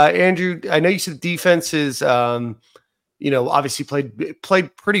see, Andrew. I know you said defense is, obviously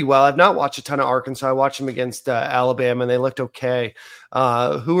played pretty well. I've not watched a ton of Arkansas. I watched them against Alabama, and they looked okay.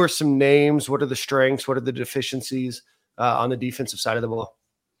 Who are some names? What are the strengths? What are the deficiencies on the defensive side of the ball?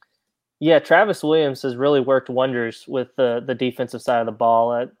 Yeah, Travis Williams has really worked wonders with the defensive side of the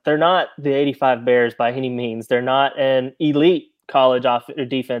ball. They're not the 85 Bears by any means. They're not an elite college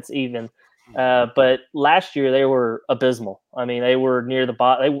defense even. But last year they were abysmal. I mean, they were near the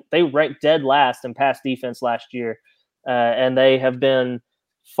bottom. They ranked dead last in pass defense last year, and they have been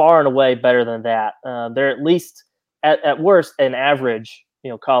far and away better than that. They're at least at worst an average,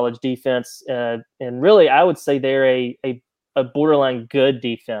 college defense, and really I would say they're a borderline good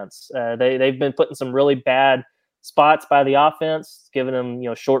defense. They've been put in some really bad spots by the offense, giving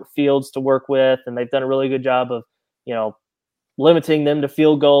them short fields to work with, and they've done a really good job of limiting them to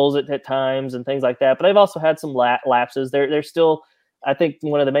field goals at times and things like that. But they've also had some lapses. They're still, I think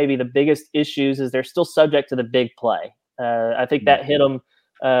one of maybe the biggest issues is they're still subject to the big play. I think that hit them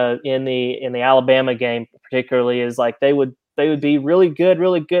in the Alabama game particularly, is like they would be really good.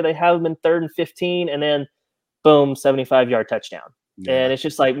 They have them in 3rd and 15, and then boom, 75-yard touchdown. And it's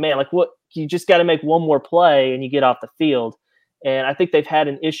just like, man, like what you just got to make one more play and you get off the field. And I think they've had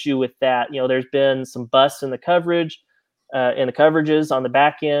an issue with that. There's been some busts in the coverage, in the coverages on the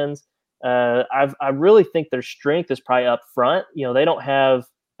back ends. I really think their strength is probably up front. They don't have,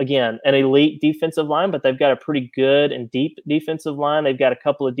 again, an elite defensive line, but they've got a pretty good and deep defensive line. They've got a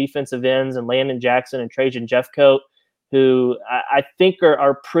couple of defensive ends and Landon Jackson and Trajan Jeffcoat, who I think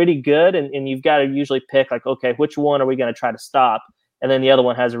are pretty good. And you've got to usually pick like, okay, which one are we going to try to stop? And then the other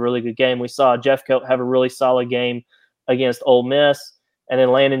one has a really good game. We saw Jeffcoat have a really solid game against Ole Miss. And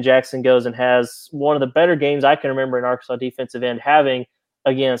then Landon Jackson goes and has one of the better games I can remember in Arkansas defensive end having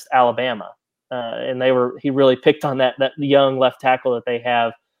against Alabama. And he really picked on that young left tackle that they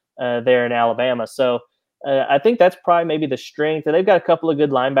have there in Alabama. So I think that's probably maybe the strength. And they've got a couple of good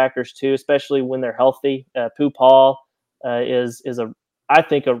linebackers too, especially when they're healthy. Pooh Paul is I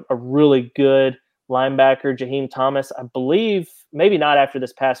think a really good linebacker. Jaheim Thomas, I believe, maybe not after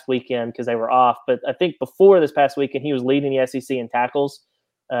this past weekend because they were off, but I think before this past weekend, he was leading the SEC in tackles.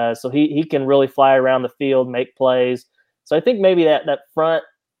 So he can really fly around the field, make plays. So I think maybe that front,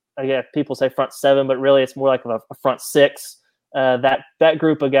 again, people say front seven, but really it's more like a front six. That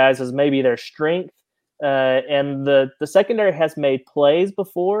group of guys is maybe their strength. And the secondary has made plays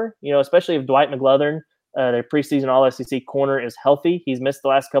before, especially if Dwight McGlothern, their preseason All-SEC corner, is healthy. He's missed the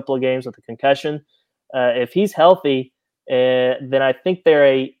last couple of games with a concussion. If he's healthy, then I think they're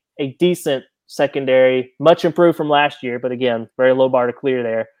a decent secondary, much improved from last year, but again, very low bar to clear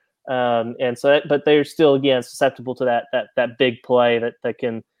there. But they're still, again, susceptible to that big play that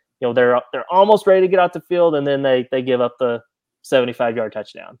can, they're almost ready to get out the field, and then they give up the 75-yard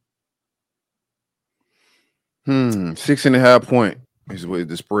touchdown. 6.5 point is what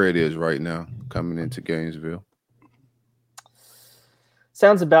the spread is right now coming into Gainesville.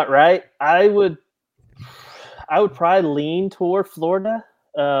 Sounds about right. I would probably lean toward Florida.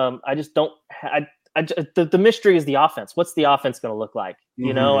 I just don't. The mystery is the offense. What's the offense going to look like?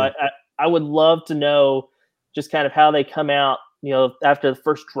 I would love to know just kind of how they come out. After the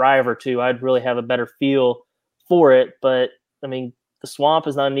first drive or two, I'd really have a better feel for it. But I mean, the Swamp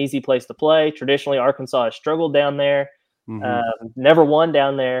is not an easy place to play. Traditionally, Arkansas has struggled down there. Never won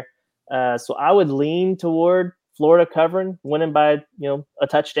down there. So I would lean toward Florida covering, winning by a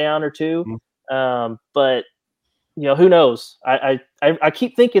touchdown or two. But who knows? I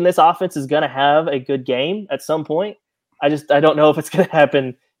keep thinking this offense is going to have a good game at some point. I don't know if it's going to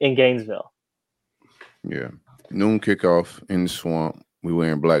happen in Gainesville. Yeah, noon kickoff in the Swamp. We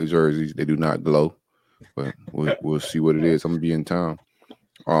wearing black jerseys. They do not glow, but we'll see what it is. I'm gonna be in town.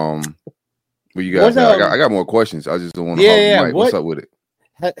 But you guys, I got more questions. I just don't want to. Yeah. What's up with it?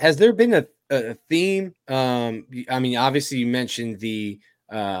 Has there been a theme? I mean, obviously you mentioned the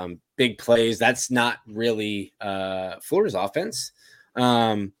big plays. That's not really Florida's offense.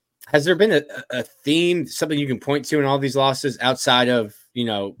 Has there been a theme, something you can point to in all these losses outside of,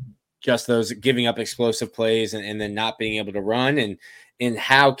 just those giving up explosive plays and then not being able to run? And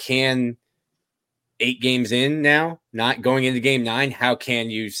how can 8 games in now, not going into game 9, how can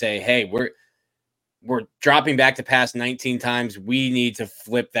you say, hey, we're dropping back to pass 19 times. We need to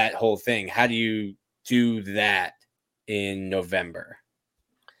flip that whole thing. How do you do that in November?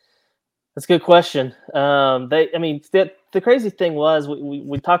 That's a good question. The crazy thing was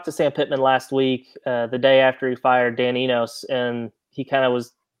we talked to Sam Pittman last week, the day after he fired Dan Enos, and he kind of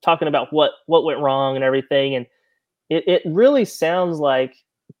was talking about what went wrong and everything. And it really sounds like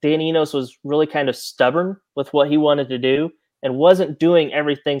Dan Enos was really kind of stubborn with what he wanted to do and wasn't doing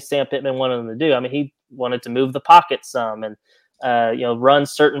everything Sam Pittman wanted him to do. I mean, he wanted to move the pocket some and run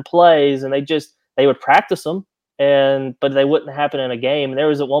certain plays, and they would practice them, but they wouldn't happen in a game. And there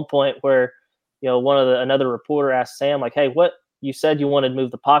was at one point where another reporter asked Sam, like, hey, what, you said you wanted to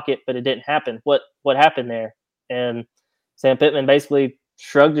move the pocket, but it didn't happen. What happened there? And Sam Pittman basically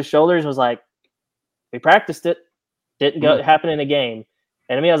shrugged his shoulders and was like, we practiced it. Didn't go happen in a game.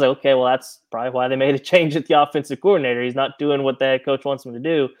 And I was like, okay, well, that's probably why they made a change at the offensive coordinator. He's not doing what the head coach wants him to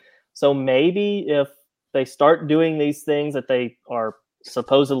do. So maybe if they start doing these things that they are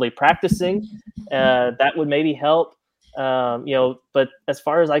supposedly practicing, that would maybe help. But as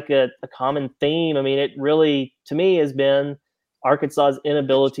far as like a common theme, I mean, it really, to me, has been Arkansas's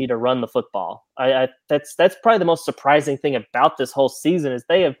inability to run the football. That's probably the most surprising thing about this whole season is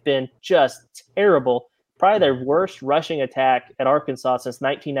they have been just terrible. Probably their worst rushing attack at Arkansas since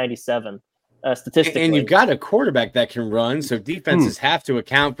 1997, statistically. And you've got a quarterback that can run, so defenses have to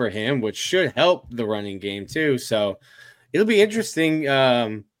account for him, which should help the running game too. So it'll be interesting.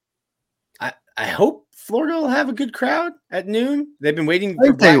 I hope Florida will have a good crowd at noon. They've been waiting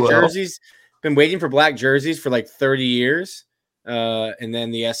for black jerseys. Been waiting for black jerseys for like 30 years. And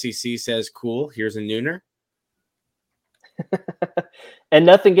then the SEC says, cool, here's a nooner. And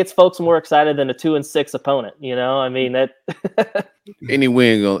nothing gets folks more excited than a 2-6 opponent. I mean, that any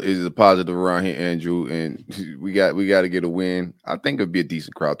win is a positive around here, Andrew, and we got to get a win. I think it'll be a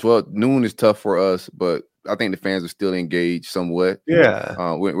decent crowd. 12 noon is tough for us, but I think the fans are still engaged somewhat.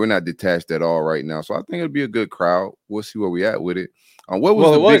 Yeah, we're not detached at all right now, so I think it'll be a good crowd. We'll see where we at with it.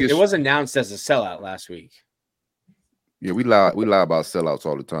 It was announced as a sellout last week. Yeah, we lie about sellouts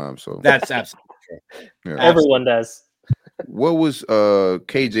all the time. So that's absolutely true. Yeah. Everyone does. What was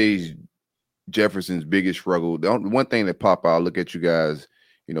KJ Jefferson's biggest struggle? The one thing that popped out, look at you guys,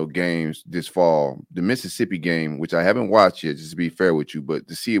 games this fall, the Mississippi game, which I haven't watched yet, just to be fair with you, but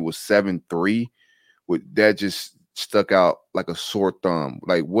to see it was 7-3, that just stuck out like a sore thumb.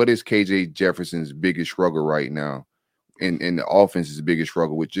 Like, what is KJ Jefferson's biggest struggle right now? And the offense's biggest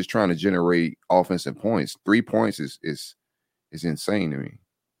struggle with just trying to generate offensive points. 3 points is insane to me.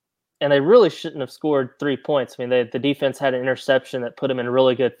 And they really shouldn't have scored 3 points. I mean, the defense had an interception that put them in a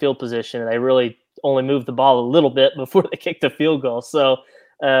really good field position, and they really only moved the ball a little bit before they kicked a field goal. So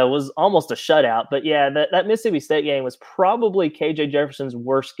it was almost a shutout. But yeah, that Mississippi State game was probably KJ Jefferson's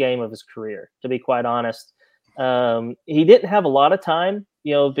worst game of his career, to be quite honest. He didn't have a lot of time,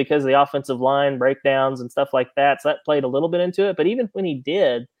 because of the offensive line breakdowns and stuff like that. So that played a little bit into it. But even when he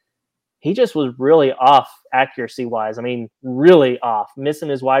did, he just was really off accuracy wise. I mean, really off, missing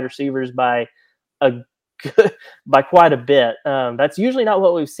his wide receivers by quite a bit. That's usually not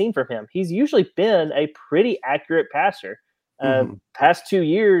what we've seen from him. He's usually been a pretty accurate passer. Past 2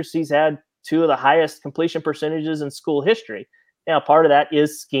 years, he's had 2 of the highest completion percentages in school history. Now, part of that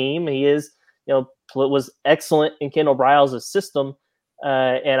is scheme. He is, was excellent in Kendall Briles' system.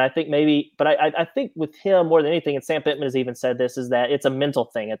 And I think but I think with him more than anything, and Sam Pittman has even said this, is that it's a mental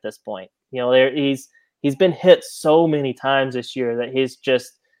thing at this point. He's been hit so many times this year that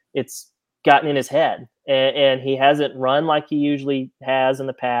it's gotten in his head, and he hasn't run like he usually has in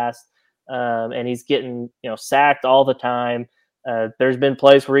the past. And he's getting, sacked all the time. There's been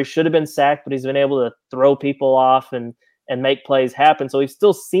plays where he should have been sacked, but he's been able to throw people off and make plays happen. So we've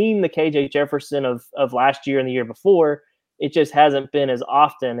still seen the KJ Jefferson of last year and the year before. It just hasn't been as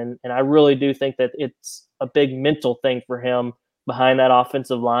often. And I really do think that it's a big mental thing for him behind that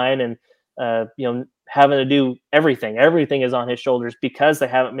offensive line. And, having to do everything. Everything is on his shoulders because they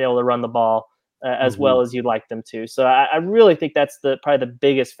haven't been able to run the ball as well as you'd like them to. So I really think that's probably the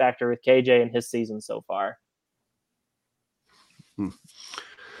biggest factor with KJ in his season so far.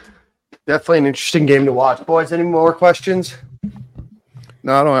 Definitely an interesting game to watch. Boys, any more questions?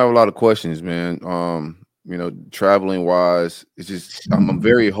 No, I don't have a lot of questions, man. Traveling wise, it's just I'm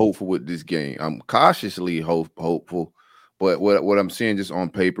very hopeful with this game. I'm cautiously hopeful, but what I'm seeing just on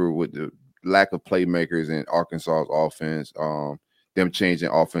paper with the lack of playmakers in Arkansas's offense, them changing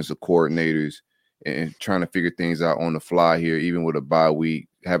offensive coordinators and trying to figure things out on the fly here, even with a bye week,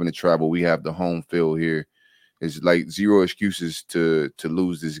 having to travel. We have the home field here. It's like zero excuses to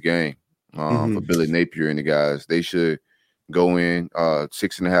lose this game for Billy Napier and the guys. They should go in.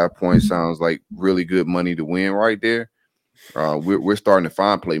 6.5 points sounds like really good money to win right there. We're starting to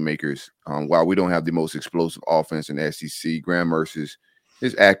find playmakers. While we don't have the most explosive offense in the SEC, Graham Mercer's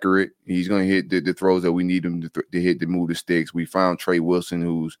is accurate. He's going to hit the throws that we need him to hit to move the sticks. We found Trey Wilson,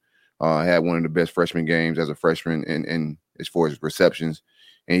 who's had one of the best freshman games as a freshman and as far as receptions.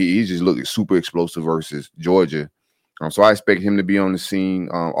 And he just looked super explosive versus Georgia. So I expect him to be on the scene.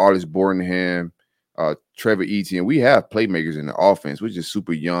 Artis Bordenham, Trevor Etienne. We have playmakers in the offense. We're just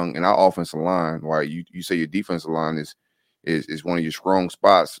super young. And our offensive line, while you say your defensive line is one of your strong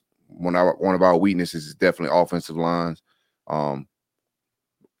spots, one of our weaknesses is definitely offensive lines.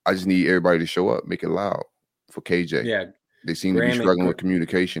 I just need everybody to show up, make it loud for KJ. Yeah. They seem to be struggling with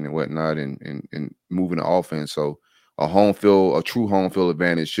communication and whatnot and moving the offense. So a true home field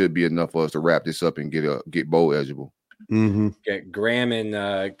advantage should be enough for us to wrap this up and get bowl eligible. Yeah, Graham and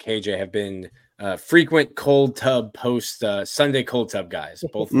KJ have been frequent cold tub Sunday cold tub guys,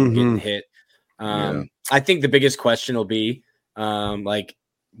 both of them getting hit. I think the biggest question will be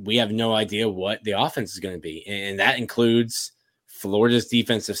we have no idea what the offense is going to be, and that includes Florida's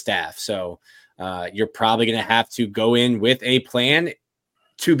defensive staff. So you're probably going to have to go in with a plan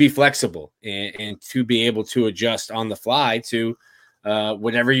to be flexible and to be able to adjust on the fly to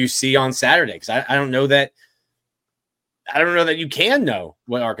whatever you see on Saturday. Because I don't know that you can know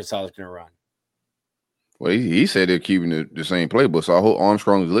what Arkansas is going to run. Well, he said they're keeping the same playbook. So I hope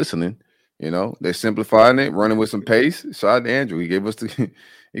Armstrong is listening. They're simplifying it, running with some pace. Shout out to Andrew. He gave us the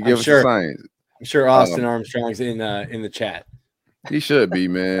science. I'm sure Austin Armstrong's in the chat. He should be,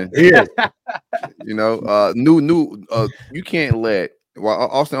 man. He is. You can't let. Well,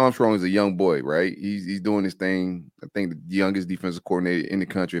 Austin Armstrong is a young boy, right? He's doing his thing. I think the youngest defensive coordinator in the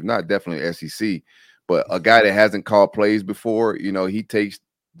country, if not definitely SEC. But a guy that hasn't called plays before, he takes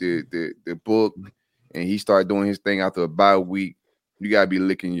the book and he started doing his thing after a bye week. You gotta be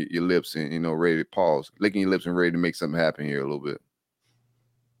licking your lips and ready to pause, licking your lips and ready to make something happen here a little bit.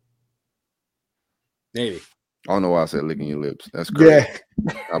 Maybe. I don't know why I said licking your lips. That's crazy. Yeah.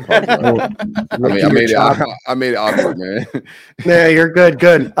 I apologize. I made it awkward, man. Yeah, you're good.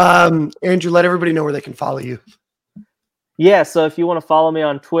 Good. Andrew, let everybody know where they can follow you. Yeah, so if you want to follow me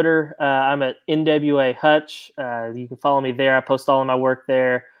on Twitter, I'm at NWA Hutch. You can follow me there. I post all of my work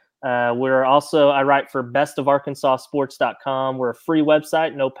there. I write for bestofarkansassports.com. We're a free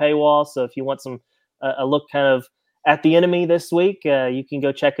website, no paywall. So if you want a look kind of at the enemy this week, you can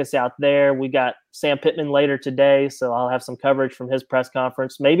go check us out there. We got Sam Pittman later today, so I'll have some coverage from his press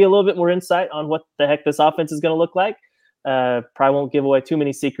conference. Maybe a little bit more insight on what the heck this offense is going to look like. Probably won't give away too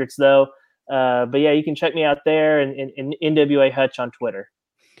many secrets though. But yeah, you can check me out there and NWA Hutch on Twitter.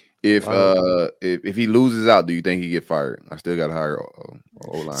 If he loses out, do you think he get fired? I still got to hire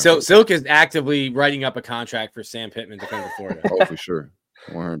O-line. So Silk is actively writing up a contract for Sam Pittman to come to Florida. Oh, for sure.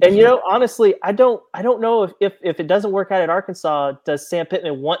 100%. And honestly, I don't know if it doesn't work out at Arkansas, does Sam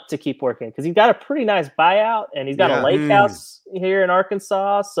Pittman want to keep working? Because he's got a pretty nice buyout and he's got a lake house here in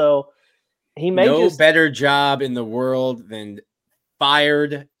Arkansas, so he may better job in the world than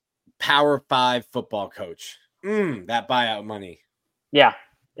fired Power 5 football coach. That buyout money. Yeah.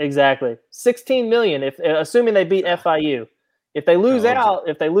 Exactly. $16 million. If assuming they beat FIU, if they lose to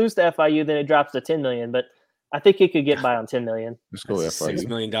FIU, then it drops to $10 million. But I think he could get by on $10 million. Let's go FIU. $6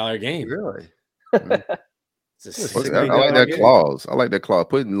 million game. Really? I like that clause. I like that clause.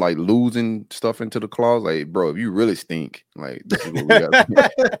 Putting like losing stuff into the clause. Like, bro, if you really stink, like this is what we got.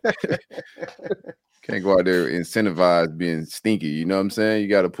 Can't go out there and incentivize being stinky. You know what I'm saying? You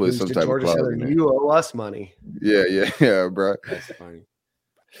got to put some type of clause in there. You owe us money. Yeah, bro. That's funny.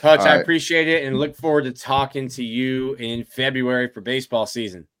 Hutch, I appreciate it and look forward to talking to you in February for baseball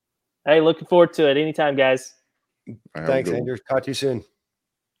season. Hey, looking forward to it. Anytime, guys. Thanks, Andrew. Talk to you soon.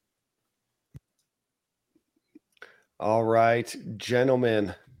 All right,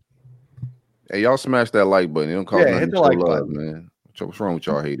 gentlemen. Hey, y'all smash that like button. It don't cost nothing. Hit the like button, man. What's wrong with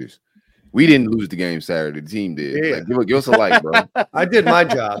y'all haters? We didn't lose the game Saturday. The team did. Yeah. Like, give us a like, bro. I did my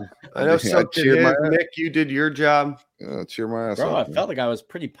job. I know Nick, you did your job. Cheer my ass bro, up. I felt like I was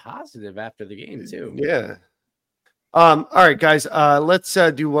pretty positive after the game, too. Yeah. All right, guys. Let's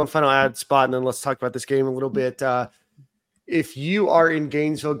do one final ad spot, and then let's talk about this game a little bit. If you are in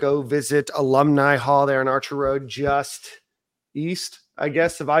Gainesville, go visit Alumni Hall there on Archer Road, just east, I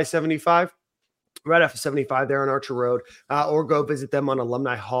guess, of I-75. Right off of 75 there on Archer Road, or go visit them on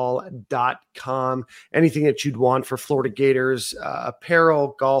alumnihall.com. Anything that you'd want for Florida Gators,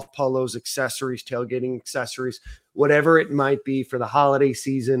 apparel, golf polos, accessories, tailgating accessories, whatever it might be for the holiday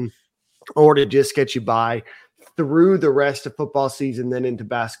season, or to just get you by through the rest of football season, then into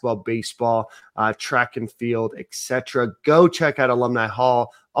basketball, baseball, track and field, etc. Go check out Alumni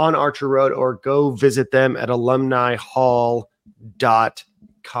Hall on Archer Road, or go visit them at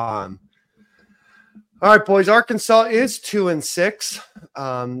alumnihall.com. All right, boys. Arkansas is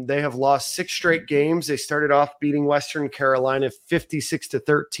 2-6. They have lost 6 straight games. They started off beating Western Carolina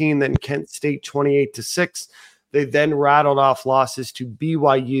 56-13, then Kent State 28-6. They then rattled off losses to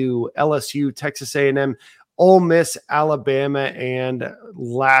BYU, LSU, Texas A&M, Ole Miss, Alabama, and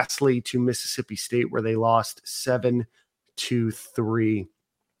lastly to Mississippi State, where they lost 7-3.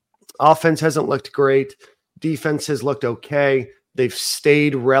 Offense hasn't looked great. Defense has looked okay. They've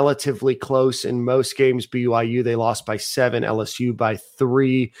stayed relatively close in most games. BYU, they lost by 7, LSU by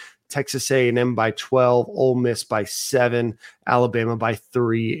 3, Texas A&M by 12, Ole Miss by 7, Alabama by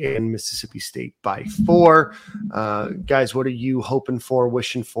 3, and Mississippi State by 4. Guys, what are you hoping for,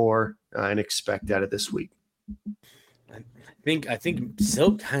 wishing for, and expect out of this week? I think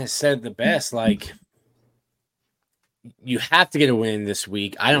Silk kind of said the best. Like, you have to get a win this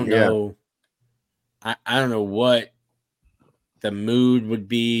week. I don't know. I don't know what the mood would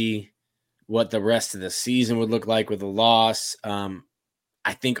be, what the rest of the season would look like with a loss.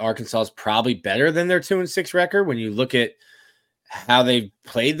 I think Arkansas is probably better than their 2-6 record. When you look at how they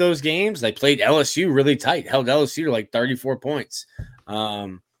played those games, they played LSU really tight, held LSU to like 34 points,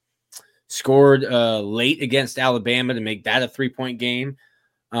 scored late against Alabama to make that a 3-point game.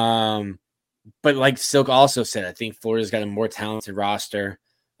 But like Silk also said, I think Florida's got a more talented roster.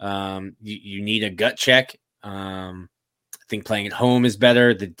 You need a gut check. I think playing at home is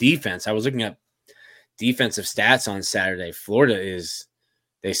better. The defense, I was looking at defensive stats on Saturday. Florida is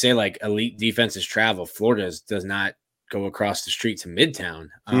they say like elite defenses travel. Florida does not go across the street to Midtown.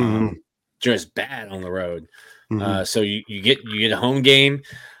 Just bad on the road. So you get a home game.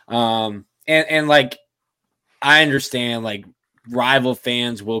 And like, I understand like rival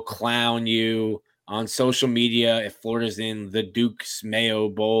fans will clown you on social media if Florida's in the Duke's Mayo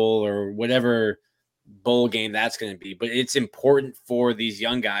Bowl or whatever bowl game that's going to be, but it's important for these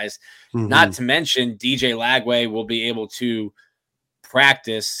young guys. Not to mention DJ Lagway will be able to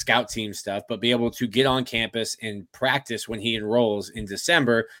practice scout team stuff, but be able to get on campus and practice when he enrolls in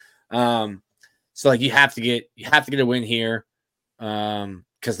December. So like you have to get a win here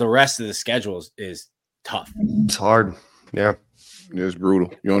because the rest of the schedule is tough. It's hard. Yeah. It's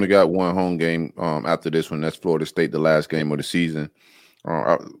brutal. You only got one home game after this one. That's Florida State, the last game of the season.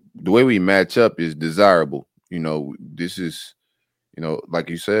 The way we match up is desirable. You know, this is, you know, like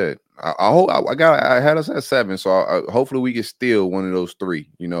you said, I hope I had us at 7. So hopefully we can steal one of those 3,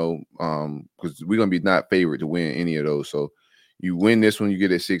 you know, because we're going to be not favored to win any of those. So you win this one, you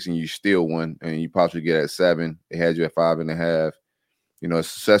get at 6 and you steal one and you possibly get at 7. They had you at 5.5, you know, a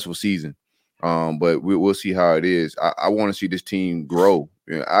successful season. But we'll see how it is. I want to see this team grow.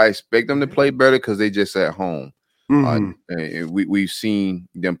 You know, I expect them to play better because they just at home. And we've seen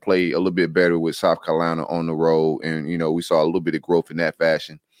them play a little bit better with South Carolina on the road, and you know we saw a little bit of growth in that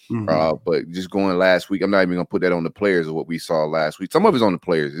fashion. But just going last week, I'm not even gonna put that on the players of what we saw last week. Some of it's on the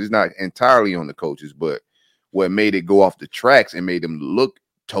players. It's not entirely on the coaches, but what made it go off the tracks and made them look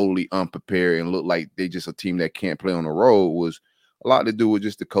totally unprepared and look like they just a team that can't play on the road was a lot to do with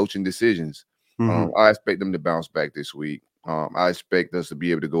just the coaching decisions. I expect them to bounce back this week. I expect us to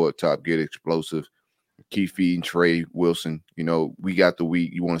be able to go up top, get explosive, keep feeding Trey Wilson. You know, we got the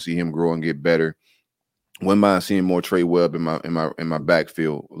week. You want to see him grow and get better. Wouldn't mind seeing more Trey Webb in my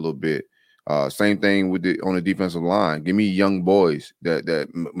backfield a little bit. Same thing with on the defensive line. Give me young boys that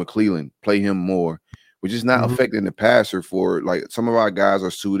McClellan, play him more. We're just not affecting the passer for like some of our guys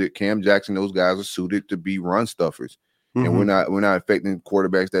are suited. Cam Jackson, those guys are suited to be run stuffers. And we're not affecting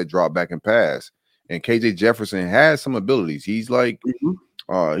quarterbacks that drop back and pass. And KJ Jefferson has some abilities. He's like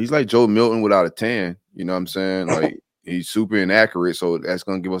Joe Milton without a tan. You know what I'm saying? Like he's super inaccurate. So that's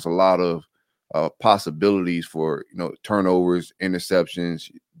going to give us a lot of possibilities for, you know, turnovers, interceptions,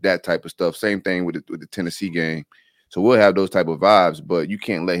 that type of stuff. Same thing with the Tennessee game. So we'll have those type of vibes, but you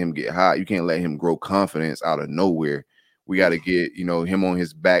can't let him get hot. You can't let him grow confidence out of nowhere. We got to get, you know, him on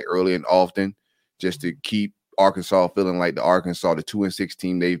his back early and often just to keep Arkansas feeling like the 2-6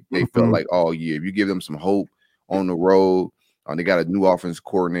 team they felt like all year. If you give them some hope on the road, they got a new offense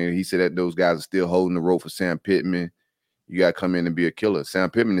coordinator. He said that those guys are still holding the rope for Sam Pittman. You got to come in and be a killer.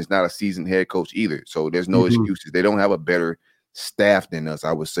 Sam Pittman is not a seasoned head coach either, so there's no excuses. They don't have a better staff than us,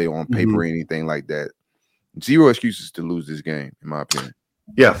 I would say, on paper or anything like that. Zero excuses to lose this game, in my opinion.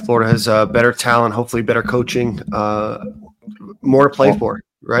 Yeah, Florida has better talent, hopefully better coaching, more to play for.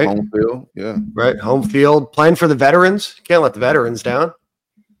 Right. Home field. Yeah. Right. Home field. Playing for the veterans. Can't let the veterans down.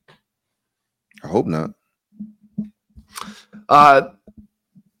 I hope not.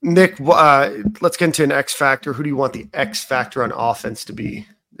 Nick, let's get into an X factor. Who do you want the X factor on offense to be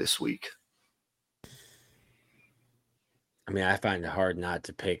this week? I mean, I find it hard not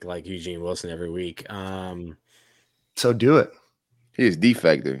to pick like Eugene Wilson every week. So do it. He is the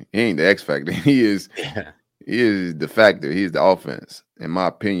factor. He ain't the X factor. He is. Yeah. He is the factor. He is the offense. In my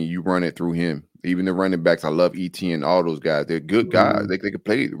opinion, you run it through him. Even the running backs, I love E.T. and all those guys. They're good guys. They could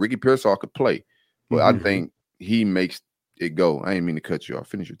play. Ricky Pearsall could play. But I think he makes it go. I didn't mean to cut you off.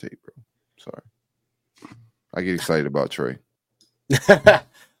 Finish your tape, bro. Sorry. I get excited about Trey.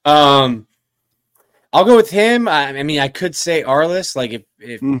 I'll go with him. I mean, I could say Arliss. Like if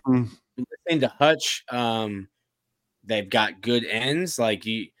listening to Hutch, they've got good ends. Like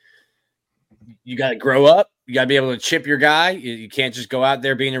you got to grow up. You got to be able to chip your guy. You can't just go out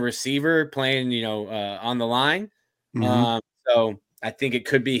there being a receiver playing, on the line. So I think it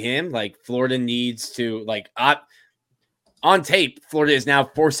could be him. Like Florida needs to on tape. Florida is now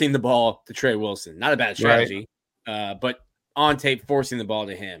forcing the ball to Trey Wilson. Not a bad strategy, but on tape forcing the ball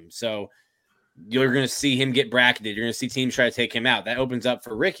to him. So you're going to see him get bracketed. You're going to see teams try to take him out. That opens up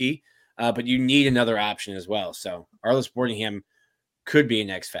for Ricky, but you need another option as well. So Arliss Boardingham could be an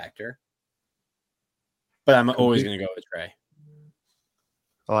X factor. But I'm always going to go with Trey.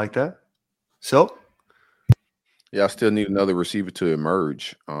 I like that. So? Yeah, I still need another receiver to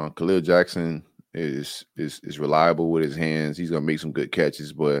emerge. Khalil Jackson is reliable with his hands. He's going to make some good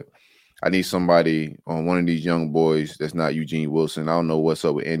catches, but I need somebody on one of these young boys that's not Eugene Wilson. I don't know what's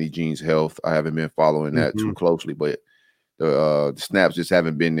up with Andy Gene's health. I haven't been following that too closely, but the snaps just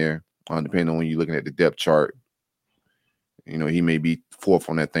haven't been there, depending on when you're looking at the depth chart. he may be fourth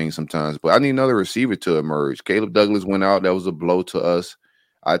on that thing sometimes. But I need another receiver to emerge. Caleb Douglas went out. That was a blow to us,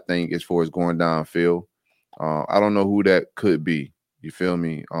 I think, as far as going downfield. I don't know who that could be. You feel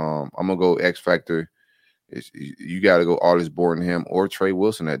me? I'm gonna go X factor. You got to go Artis Bordenham or Trey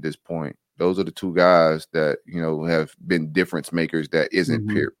Wilson at this point. Those are the two guys that have been difference makers. That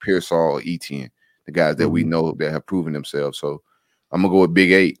isn't Pearsall or Etienne, the guys that we know that have proven themselves. So I'm gonna go with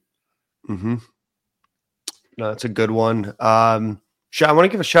Big 8. No, that's a good one. I want to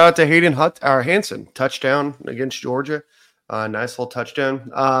give a shout out to Hayden Hansen, touchdown against Georgia. Nice little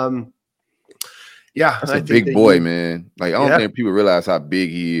touchdown. That's a big boy, man. Like, I don't think people realize how big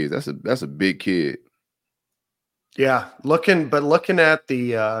he is. That's a big kid. Yeah, looking at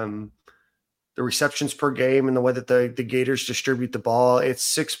the receptions per game and the way that the Gators distribute the ball, it's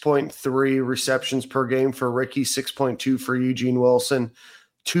 6.3 receptions per game for Ricky, 6.2 for Eugene Wilson,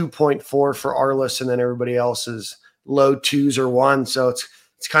 2.4 for Arliss, and then everybody else is low 2s or 1. So it's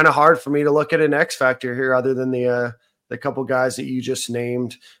kind of hard for me to look at an X factor here other than the couple guys that you just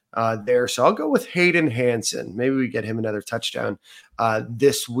named there. So I'll go with Hayden Hansen. Maybe we get him another touchdown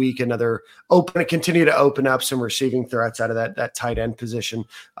this week, continue to open up some receiving threats out of that tight end position.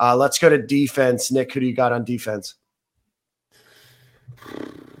 Let's go to defense. Nick, who do you got on defense?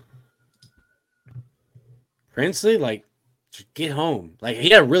 Princely, get home. He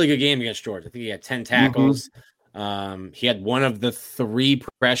had a really good game against Georgia. I think he had 10 tackles. He had one of the 3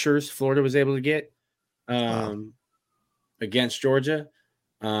 pressures Florida was able to get against Georgia.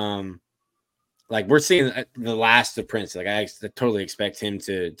 We're seeing the last of Prince. I totally expect him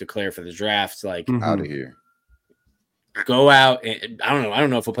to declare for the draft. Out of here. Go out and I don't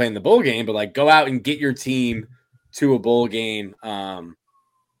know if we'll play in the bowl game, but go out and get your team to a bowl game.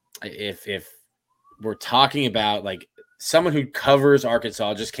 If we're talking about someone who covers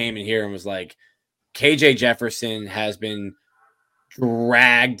Arkansas just came in here and was like, KJ Jefferson has been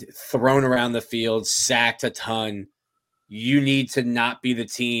dragged, thrown around the field, sacked a ton. You need to not be the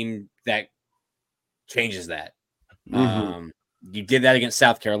team that changes that. You did that against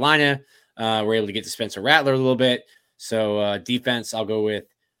South Carolina. We're able to get to Spencer Rattler a little bit. So defense, I'll go with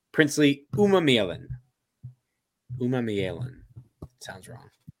Princely Umamielen. Sounds wrong.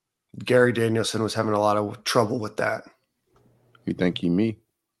 Gary Danielson was having a lot of trouble with that. You think he me?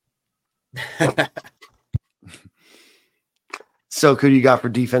 So who do you got for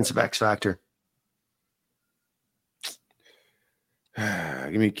defensive X factor?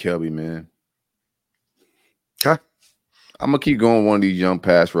 Give me Kelby, man. Okay. I'm going to keep going one of these young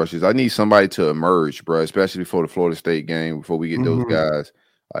pass rushes. I need somebody to emerge, bro, especially before the Florida State game, before we get those guys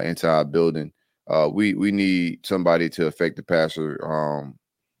into our building. We need somebody to affect the passer.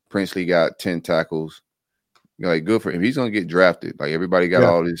 Princely got 10 tackles. Good for him. He's going to get drafted. Everybody got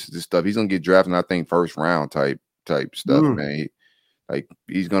all this stuff. He's going to get drafted, I think, first round type stuff, man.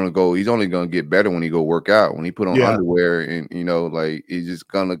 He's going to go – he's only going to get better when he go work out. When he put on underwear and, he's just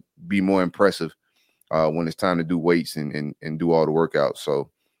going to be more impressive when it's time to do weights and do all the workouts. So,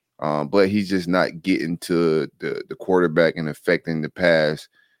 but he's just not getting to the quarterback and affecting the pass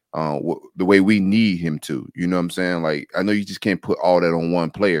the way we need him to. You know what I'm saying? I know you just can't put all that on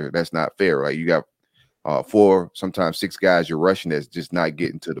one player. That's not fair, right? You got 4, sometimes 6 guys you're rushing that's just not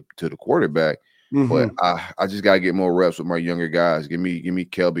getting to the quarterback. But I just got to get more reps with my younger guys. Give me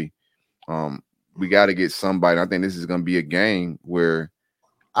Kelby. We got to get somebody. I think this is going to be a game where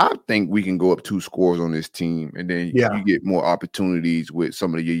I think we can go up 2 scores on this team, and then you get more opportunities with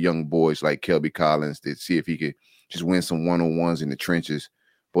some of your young boys like Kelby Collins to see if he could just win some one-on-ones in the trenches.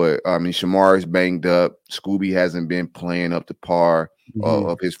 But, Shamar is banged up. Scooby hasn't been playing up to par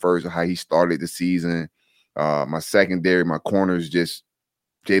of his first, how he started the season. My secondary, my corners, just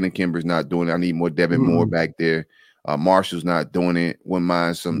Jalen Kimber's not doing it. I need more Devin Moore back there. Marshall's not doing it. Wouldn't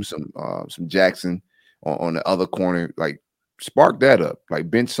mind some Jackson on the other corner. Spark that up.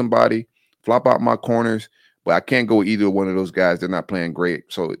 Bench somebody, flop out my corners. But I can't go with either one of those guys. They're not playing great.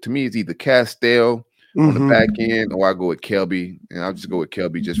 So to me, it's either Castell on the back end, or I go with Kelby, and I'll just go with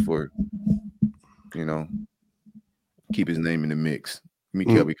Kelby just for, keep his name in the mix. Give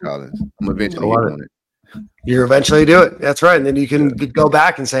me Kelby Collins. I'm eventually on it. You eventually do it. That's right. And then you can go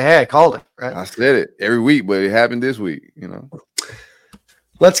back and say, hey, I called it. Right. I said it every week, but it happened this week,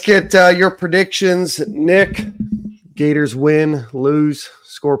 Let's get your predictions. Nick, Gators win, lose,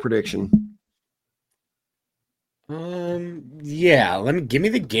 score prediction. Give me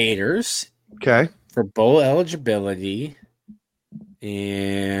the Gators. Okay. For bowl eligibility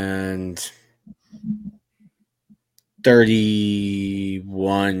and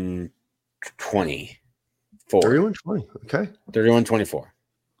 31-20. 31-20. Okay. 31-24.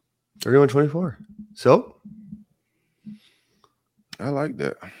 31-24. So I like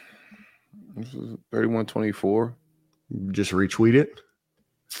that. This is 31-24. Just retweet it.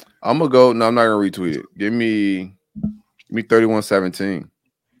 I'm gonna go. No, I'm not gonna retweet it. Give me 31-17.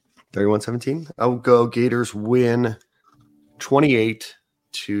 31-17. I'll go Gators win 28-17.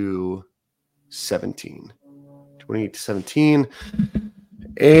 28-17.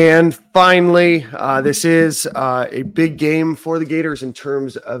 And finally, this is a big game for the Gators in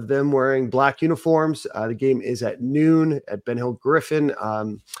terms of them wearing black uniforms. The game is at noon at Ben Hill Griffin.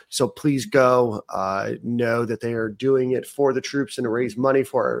 So please go. Know that they are doing it for the troops and to raise money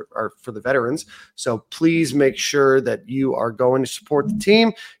for the veterans. So please make sure that you are going to support the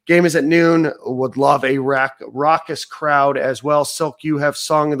team. Game is at noon. Would love a raucous crowd as well. Silk, you have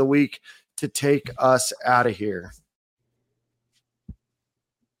Song of the Week to take us out of here.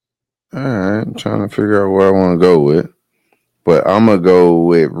 All right, I'm trying to figure out what I want to go with, but I'm gonna go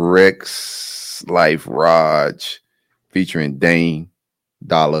with Rex Life Raj featuring Dane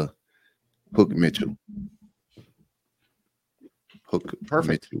Dollar, Hook Mitchell.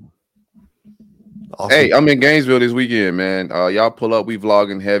 Perfect. Mitchell. Awesome. Hey, I'm in Gainesville this weekend, man. Y'all pull up. We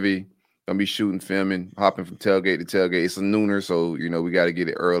vlogging heavy. Gonna be shooting, filming, hopping from tailgate to tailgate. It's a nooner, so we got to get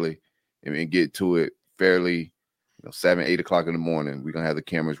it early and get to it fairly. 7, 8 o'clock in the morning, we're gonna have the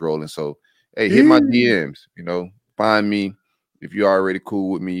cameras rolling. So, hey, hit my DMs. Find me if you're already cool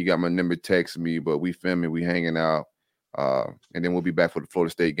with me. You got my number, text me. But we filming, we hanging out, and then we'll be back for the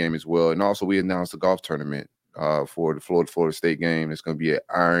Florida State game as well. And also, we announced the golf tournament for the Florida State game. It's gonna be at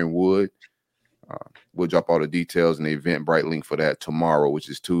Ironwood. We'll drop all the details and the Eventbrite link for that tomorrow, which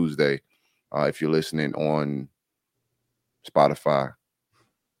is Tuesday. If you're listening on Spotify,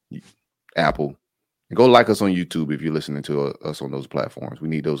 Apple. And go like us on YouTube if you're listening to us on those platforms. We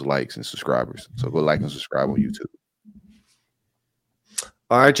need those likes and subscribers. So go like and subscribe on YouTube.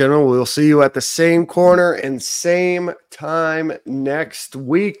 All right, gentlemen. We'll see you at the same corner and same time next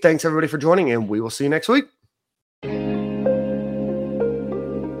week. Thanks, everybody, for joining, and we will see you next week.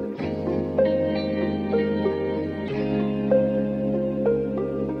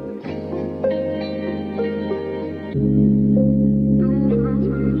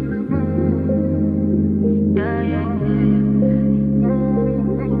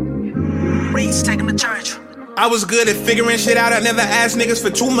 Taking the charge. I was good at figuring shit out. I never asked niggas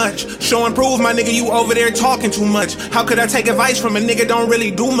for too much. Show and prove, my nigga, you over there talking too much. How could I take advice from a nigga don't really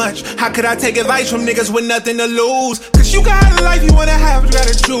do much? How could I take advice from niggas with nothing to lose? Cause you got a life you wanna have, you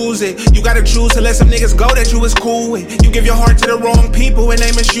gotta choose it. You gotta choose to let some niggas go that you was cool with. You give your heart to the wrong people and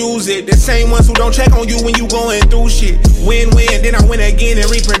they misuse it. The same ones who don't check on you when you going through shit. Win-win, then I win again and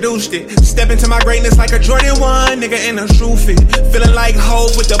reproduced it. Step into my greatness like a Jordan 1, nigga, in a shoe fit. Feeling like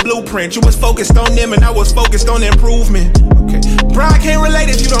Hov with the blueprint. You was focused on them and I was focused on improvement. Okay, bro, I can't relate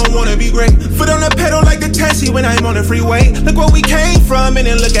if you don't wanna be great. Foot on the pedal like the Tessie when I'm on the freeway. Look where we came from and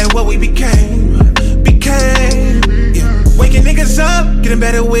then look at what we became. Yeah. Waking niggas up, getting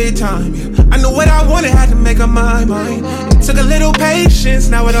better with time. Yeah. I knew what I wanted, had to make up my mind. It took a little patience,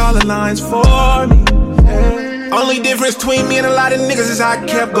 now it all aligns for me. Yeah. Only difference between me and a lot of niggas is I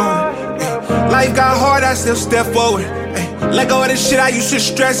kept going. Yeah. Life got hard, I still step forward. Yeah. Let go of the shit I used to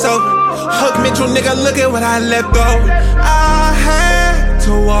stress over. Hook Mitchell, nigga, look at what I left over. I had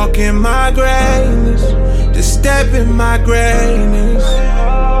to walk in my greatness, to step in my greatness.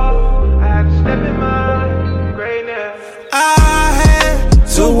 I had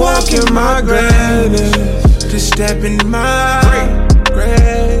to walk in my greatness, to step in my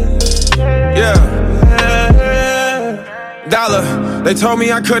greatness. Yeah. Dollar, they told me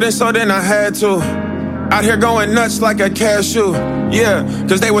I couldn't, so then I had to. Out here going nuts like a cashew. Yeah,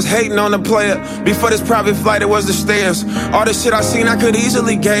 cause they was hating on the player. Before this private flight, it was the stairs. All the shit I seen, I could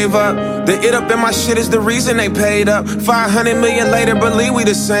easily gave up. The it up in my shit is the reason they paid up. 500 million later, believe we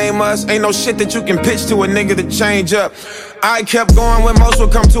the same us. Ain't no shit that you can pitch to a nigga to change up. I kept going when most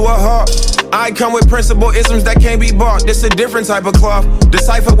would come to a halt. I come with principle isms that can't be bought. This a different type of cloth.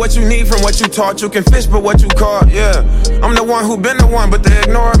 Decipher what you need from what you taught. You can fish but what you caught, yeah. I'm the one who been the one, but they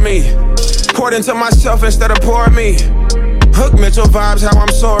ignored me. Poured into myself instead of pouring me. Hook Mitchell vibes, how I'm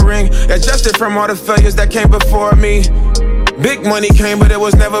soaring. Adjusted from all the failures that came before me. Big money came, but it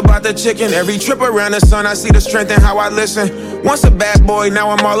was never about the chicken. Every trip around the sun, I see the strength in how I listen. Once a bad boy, now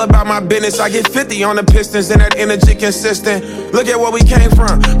I'm all about my business. I get 50 on the Pistons and that energy consistent. Look at where we came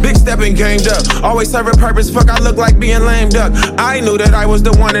from, big stepping, gamed up. Always serve a purpose, fuck I look like being lame duck. I knew that I was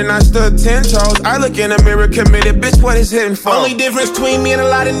the one and I stood 10 toes. I look in the mirror committed, bitch what is hitting for? Only difference between me and a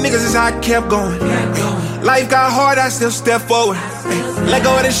lot of niggas is I kept going. Life got hard, I still step forward. Let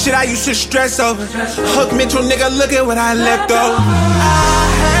go of the shit I used to stress over. Hook Mitchell, nigga, look at what I left over. I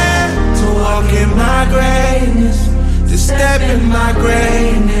had to walk in my greatness, to step in my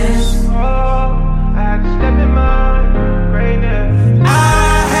greatness. Oh, I had to step in my greatness. I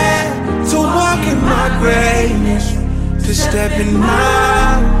had to walk in my greatness, to step in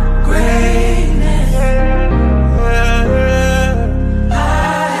my greatness. I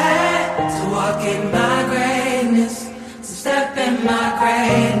had to walk in my greatness, to step in my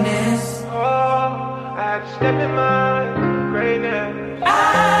greatness. Oh, I had to step in my greatness. I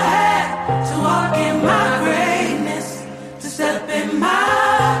had to walk in my greatness, to step in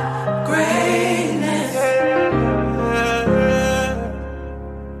my greatness.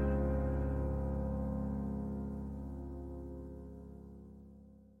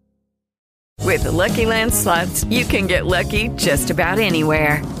 With the Lucky Land Slots, you can get lucky just about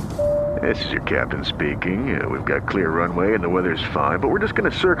anywhere. This is your captain speaking. We've got clear runway and the weather's fine, but we're just going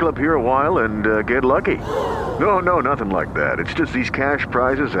to circle up here a while and get lucky. No, nothing like that. It's just these cash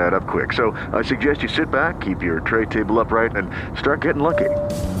prizes add up quick. So I suggest you sit back, keep your tray table upright, and start getting lucky.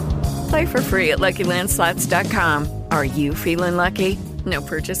 Play for free at LuckyLandSlots.com. Are you feeling lucky? No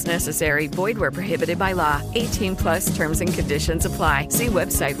purchase necessary. Void where prohibited by law. 18+ terms and conditions apply. See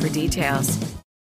website for details.